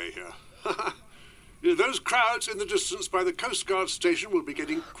wonderful day here. Those crowds in the distance by the Coast Guard station will be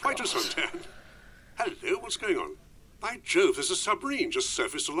getting quite a suntan. Hello, what's going on? By Jove, there's a submarine just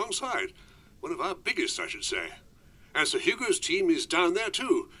surfaced alongside. One of our biggest, I should say. And Sir Hugo's team is down there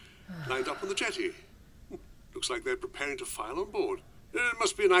too, lined up on the jetty. Looks like they're preparing to file on board. It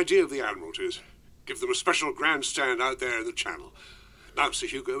must be an idea of the Admiralty's. Give them a special grandstand out there in the channel. Now Sir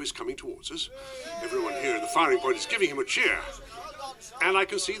Hugo is coming towards us. Everyone here in the firing point is giving him a cheer. And I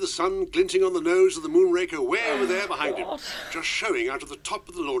can see the sun glinting on the nose of the Moonraker way over there behind him, just showing out of the top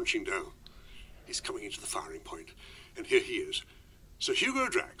of the launching dome. He's coming into the firing point, and here he is, Sir Hugo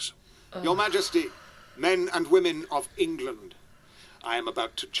Drax. Your Majesty, men and women of England, I am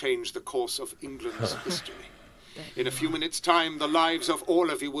about to change the course of England's history. In a few minutes' time, the lives of all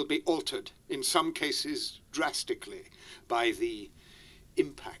of you will be altered, in some cases drastically, by the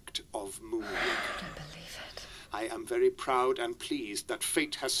impact of Moonraker. I don't believe it. I am very proud and pleased that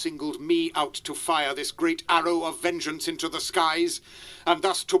fate has singled me out to fire this great arrow of vengeance into the skies, and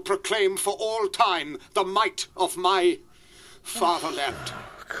thus to proclaim for all time the might of my fatherland.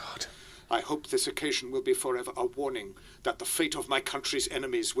 Oh, God. I hope this occasion will be forever a warning that the fate of my country's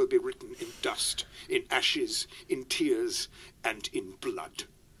enemies will be written in dust, in ashes, in tears, and in blood.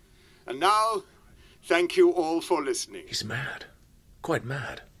 And now, thank you all for listening. He's mad. Quite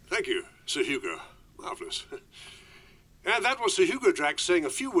mad. Thank you, Sir Hugo. Marvellous. And that was Sir Hugo Drax saying a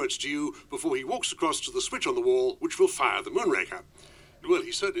few words to you before he walks across to the switch on the wall which will fire the Moonraker. Well,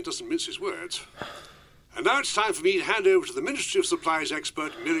 he certainly doesn't mince his words. And now it's time for me to hand over to the Ministry of Supply's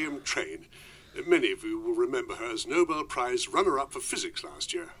expert, Miriam Train. Many of you will remember her as Nobel Prize runner-up for physics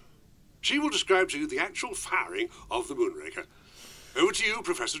last year. She will describe to you the actual firing of the Moonraker. Over to you,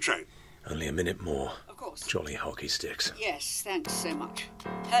 Professor Train. Only a minute more. Of course. Jolly hockey sticks. Yes, thanks so much.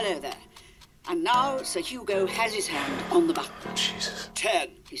 Hello there. And now Sir Hugo has his hand on the button. Jesus. 10.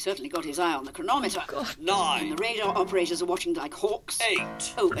 He's certainly got his eye on the chronometer. Oh, God. 9. And the radar operators are watching like hawks. 8.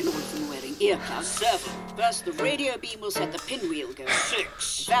 Oh, and all of them are wearing earplugs. 7. First, the radio beam will set the pinwheel going.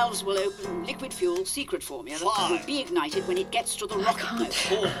 6. The valves will open. Liquid fuel, secret formula, that will be ignited when it gets to the rocket note.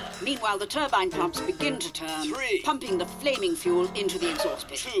 4. Meanwhile, the turbine pumps begin to turn, 3. pumping the flaming fuel into the exhaust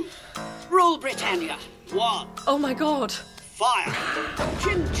pit. 2. Rule Britannia. 1. Oh, my God. Fire!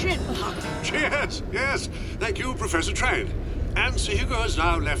 Chin, chin. Cheers! Yes, thank you, Professor Train. And Sir Hugo has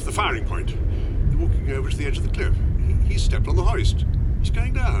now left the firing point. They're walking over to the edge of the cliff. He's stepped on the hoist. He's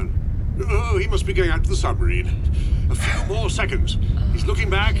going down. Oh, he must be going out to the submarine. A few more seconds. He's looking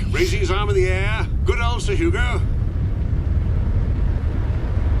back, raising his arm in the air. Good old Sir Hugo.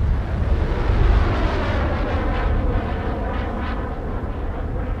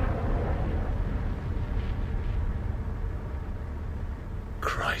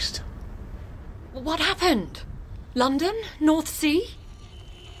 Christ. What happened? London? North Sea?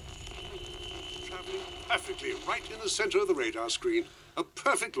 Travelling perfectly, right in the centre of the radar screen. A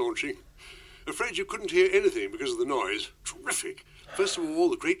perfect launching. Afraid you couldn't hear anything because of the noise. Terrific. First of all,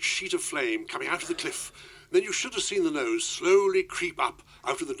 the great sheet of flame coming out of the cliff. Then you should have seen the nose slowly creep up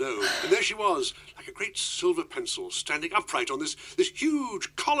out of the dome. And there she was, like a great silver pencil, standing upright on this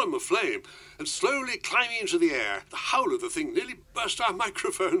huge column of flame and slowly climbing into the air. The howl of the thing nearly burst our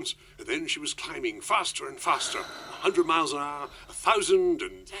microphones. And then she was climbing faster and faster. 100 miles an hour, 1,000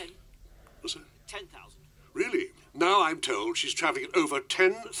 and... 10. What's it? 10,000. Really? Now I'm told she's travelling at over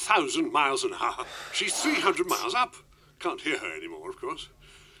 10,000 miles an hour. She's 300 miles up. Can't hear her anymore, of course.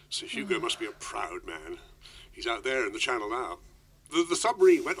 Sir Hugo must be a proud man. He's out there in the channel now. The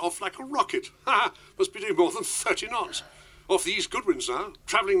submarine went off like a rocket. Ha! Must be doing more than 30 knots. Off the East Goodwins now,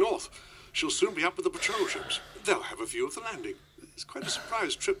 travelling north. She'll soon be up with the patrol ships. They'll have a view of the landing. It's quite a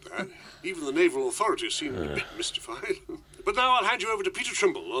surprise trip, that. Even the naval authorities seem a bit mystified. But now I'll hand you over to Peter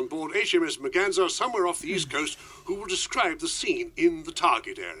Trimble on board HMS Merganser somewhere off the East Coast, who will describe the scene in the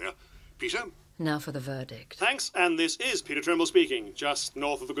target area. Peter? Now for the verdict. Thanks, and this is Peter Trimble speaking, just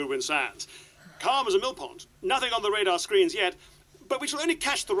north of the Goodwin Sands. calm as a mill pond. Nothing on the radar screens yet, but we shall only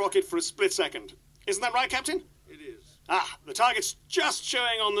catch the rocket for a split second. Isn't that right, Captain? It is. Ah, the target's just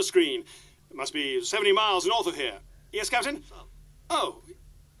showing on the screen. It must be 70 miles north of here. Yes, Captain? Oh,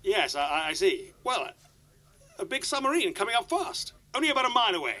 yes, I see. Well, a big submarine coming up fast. Only about a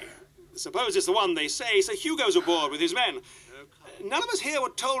mile away. Suppose it's the one they say Sir Hugo's aboard with his men. None of us here were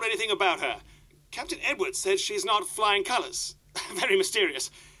told anything about her. Captain Edwards said she's not flying colours. Very mysterious.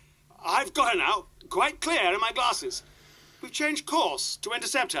 I've got her now, quite clear in my glasses. We've changed course to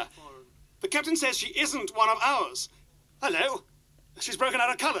intercept her. The captain says she isn't one of ours. Hello? She's broken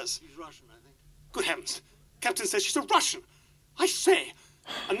out of colours. She's Russian, I think. Good heavens. Captain says she's a Russian. I say.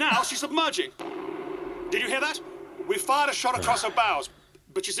 And now she's submerging. Did you hear that? We fired a shot across her bows,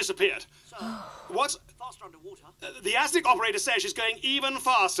 but she's disappeared. So, What's... faster underwater. The Aztec operator says she's going even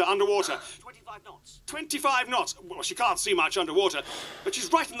faster underwater. 25 knots. 25 knots. Well, she can't see much underwater, but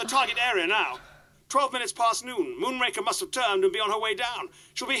she's right in the target area now. 12 minutes past noon. Moonraker must have turned and be on her way down.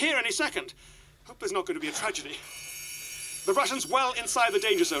 She'll be here any second. Hope there's not going to be a tragedy. The Russian's well inside the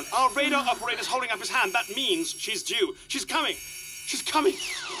danger zone. Our radar operator's holding up his hand. That means she's due. She's coming. She's coming.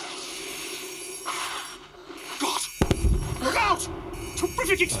 God! Look out!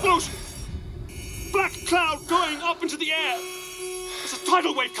 Terrific explosion! Black cloud going up into the air. There's a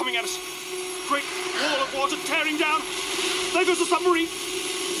tidal wave coming at us. Great wall of water tearing down. There goes the submarine.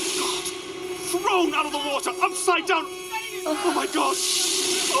 God! Thrown out of the water, upside down. Oh my God!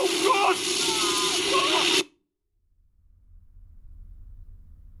 Oh God!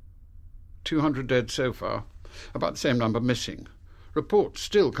 200 dead so far. About the same number missing. Reports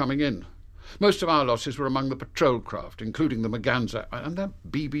still coming in. Most of our losses were among the patrol craft, including the Merganser and that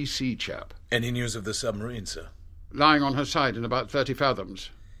BBC chap. Any news of the submarine, sir? Lying on her side in about 30 fathoms.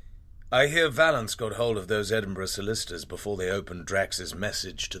 I hear Valance got hold of those Edinburgh solicitors before they opened Drax's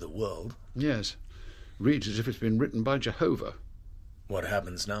message to the world. Yes. Reads as if it's been written by Jehovah. What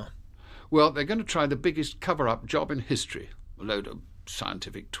happens now? Well, they're going to try the biggest cover-up job in history. A load of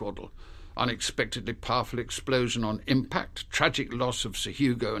scientific twaddle. Unexpectedly powerful explosion on impact, tragic loss of Sir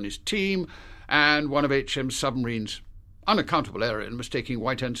Hugo and his team, and one of HM's submarines. Unaccountable error in mistaking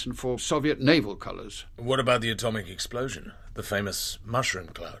White Ensign for Soviet naval colours. What about the atomic explosion? The famous mushroom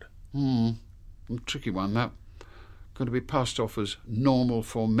cloud? A tricky one, that. Going to be passed off as normal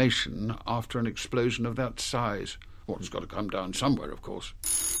formation after an explosion of that size. Water's got to come down somewhere, of course.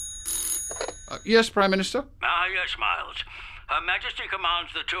 Yes, Prime Minister? Yes, Miles. Her Majesty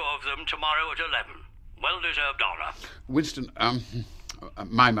commands the two of them tomorrow at 11. Well-deserved honour. Winston,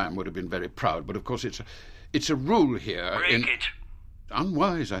 my man would have been very proud, but of course it's a rule here. Break it.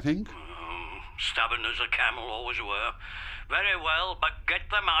 Unwise, I think. Stubborn as a camel always were. Very well, but get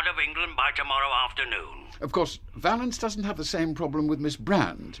them out of England by tomorrow afternoon. Of course, Valance doesn't have the same problem with Miss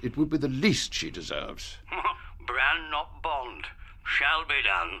Brand. It would be the least she deserves. Brand, not Bond. Shall be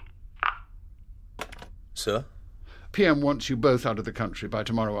done. Sir? PM wants you both out of the country by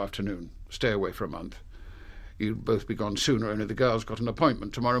tomorrow afternoon. Stay away for a month. You'll both be gone sooner, only the girl's got an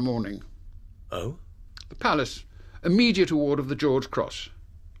appointment tomorrow morning. Oh? The Palace. Immediate award of the George Cross.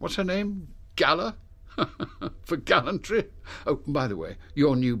 What's her name? Gala? For gallantry. Oh, by the way,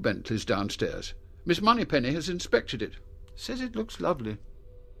 your new Bentley's downstairs. Miss Moneypenny has inspected it. Says it looks lovely.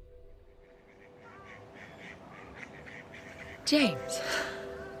 James.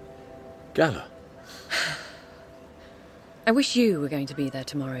 Gala. I wish you were going to be there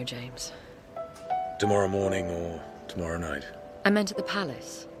tomorrow, James. Tomorrow morning or tomorrow night? I meant at the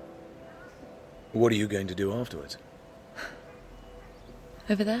Palace. What are you going to do afterwards?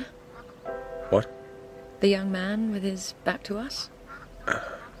 Over there? What? The young man with his back to us?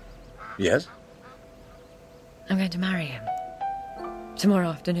 Yes? I'm going to marry him. Tomorrow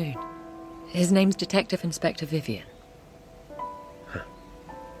afternoon. His name's Detective Inspector Vivian.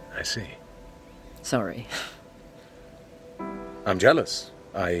 I see. Sorry. I'm jealous.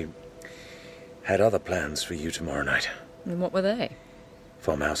 I had other plans for you tomorrow night. And what were they?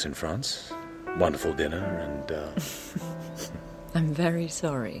 Farmhouse in France, wonderful dinner, and, I'm very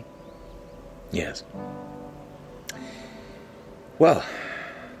sorry. Yes. Well,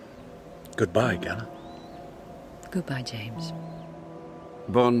 goodbye, Gala. Goodbye, James.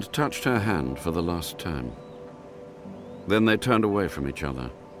 Bond touched her hand for the last time. Then they turned away from each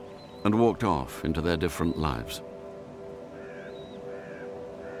other and walked off into their different lives.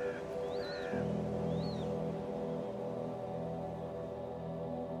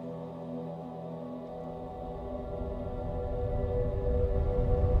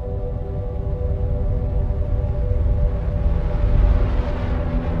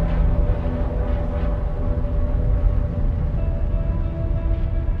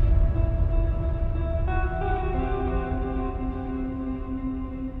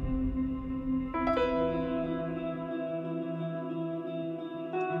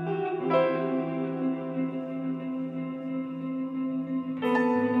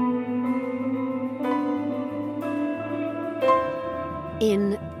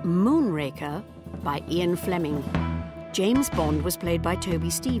 In Moonraker by Ian Fleming, James Bond was played by Toby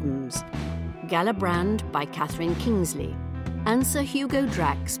Stephens, Gala Brand by Katherine Kingsley, and Sir Hugo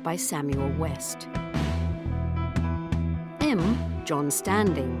Drax by Samuel West. M. John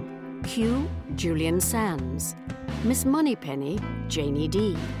Standing, Q. Julian Sands, Miss Moneypenny, Janie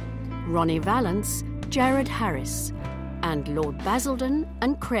Dee, Ronnie Valance, Jared Harris, and Lord Basildon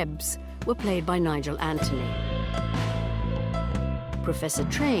and Krebs were played by Nigel Anthony. Professor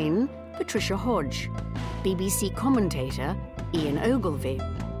Train, Patricia Hodge, BBC commentator Ian Ogilvy,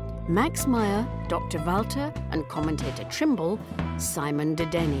 Max Meyer, Dr. Walter and commentator Trimble, Simon de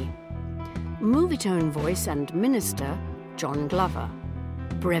Denny, Movietone voice and minister John Glover,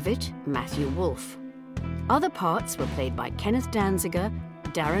 Brevet Matthew Wolfe. Other parts were played by Kenneth Danziger,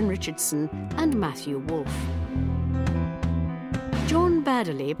 Darren Richardson and Matthew Wolfe. John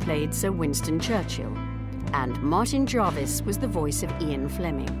Baddeley played Sir Winston Churchill, and Martin Jarvis was the voice of Ian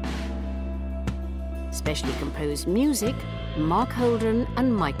Fleming. Specially composed music, Mark Holden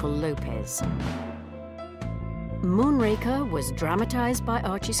and Michael Lopez. Moonraker was dramatised by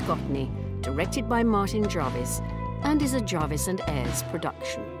Archie Scottney, directed by Martin Jarvis, and is a Jarvis and Ayres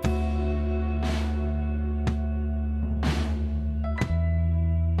production.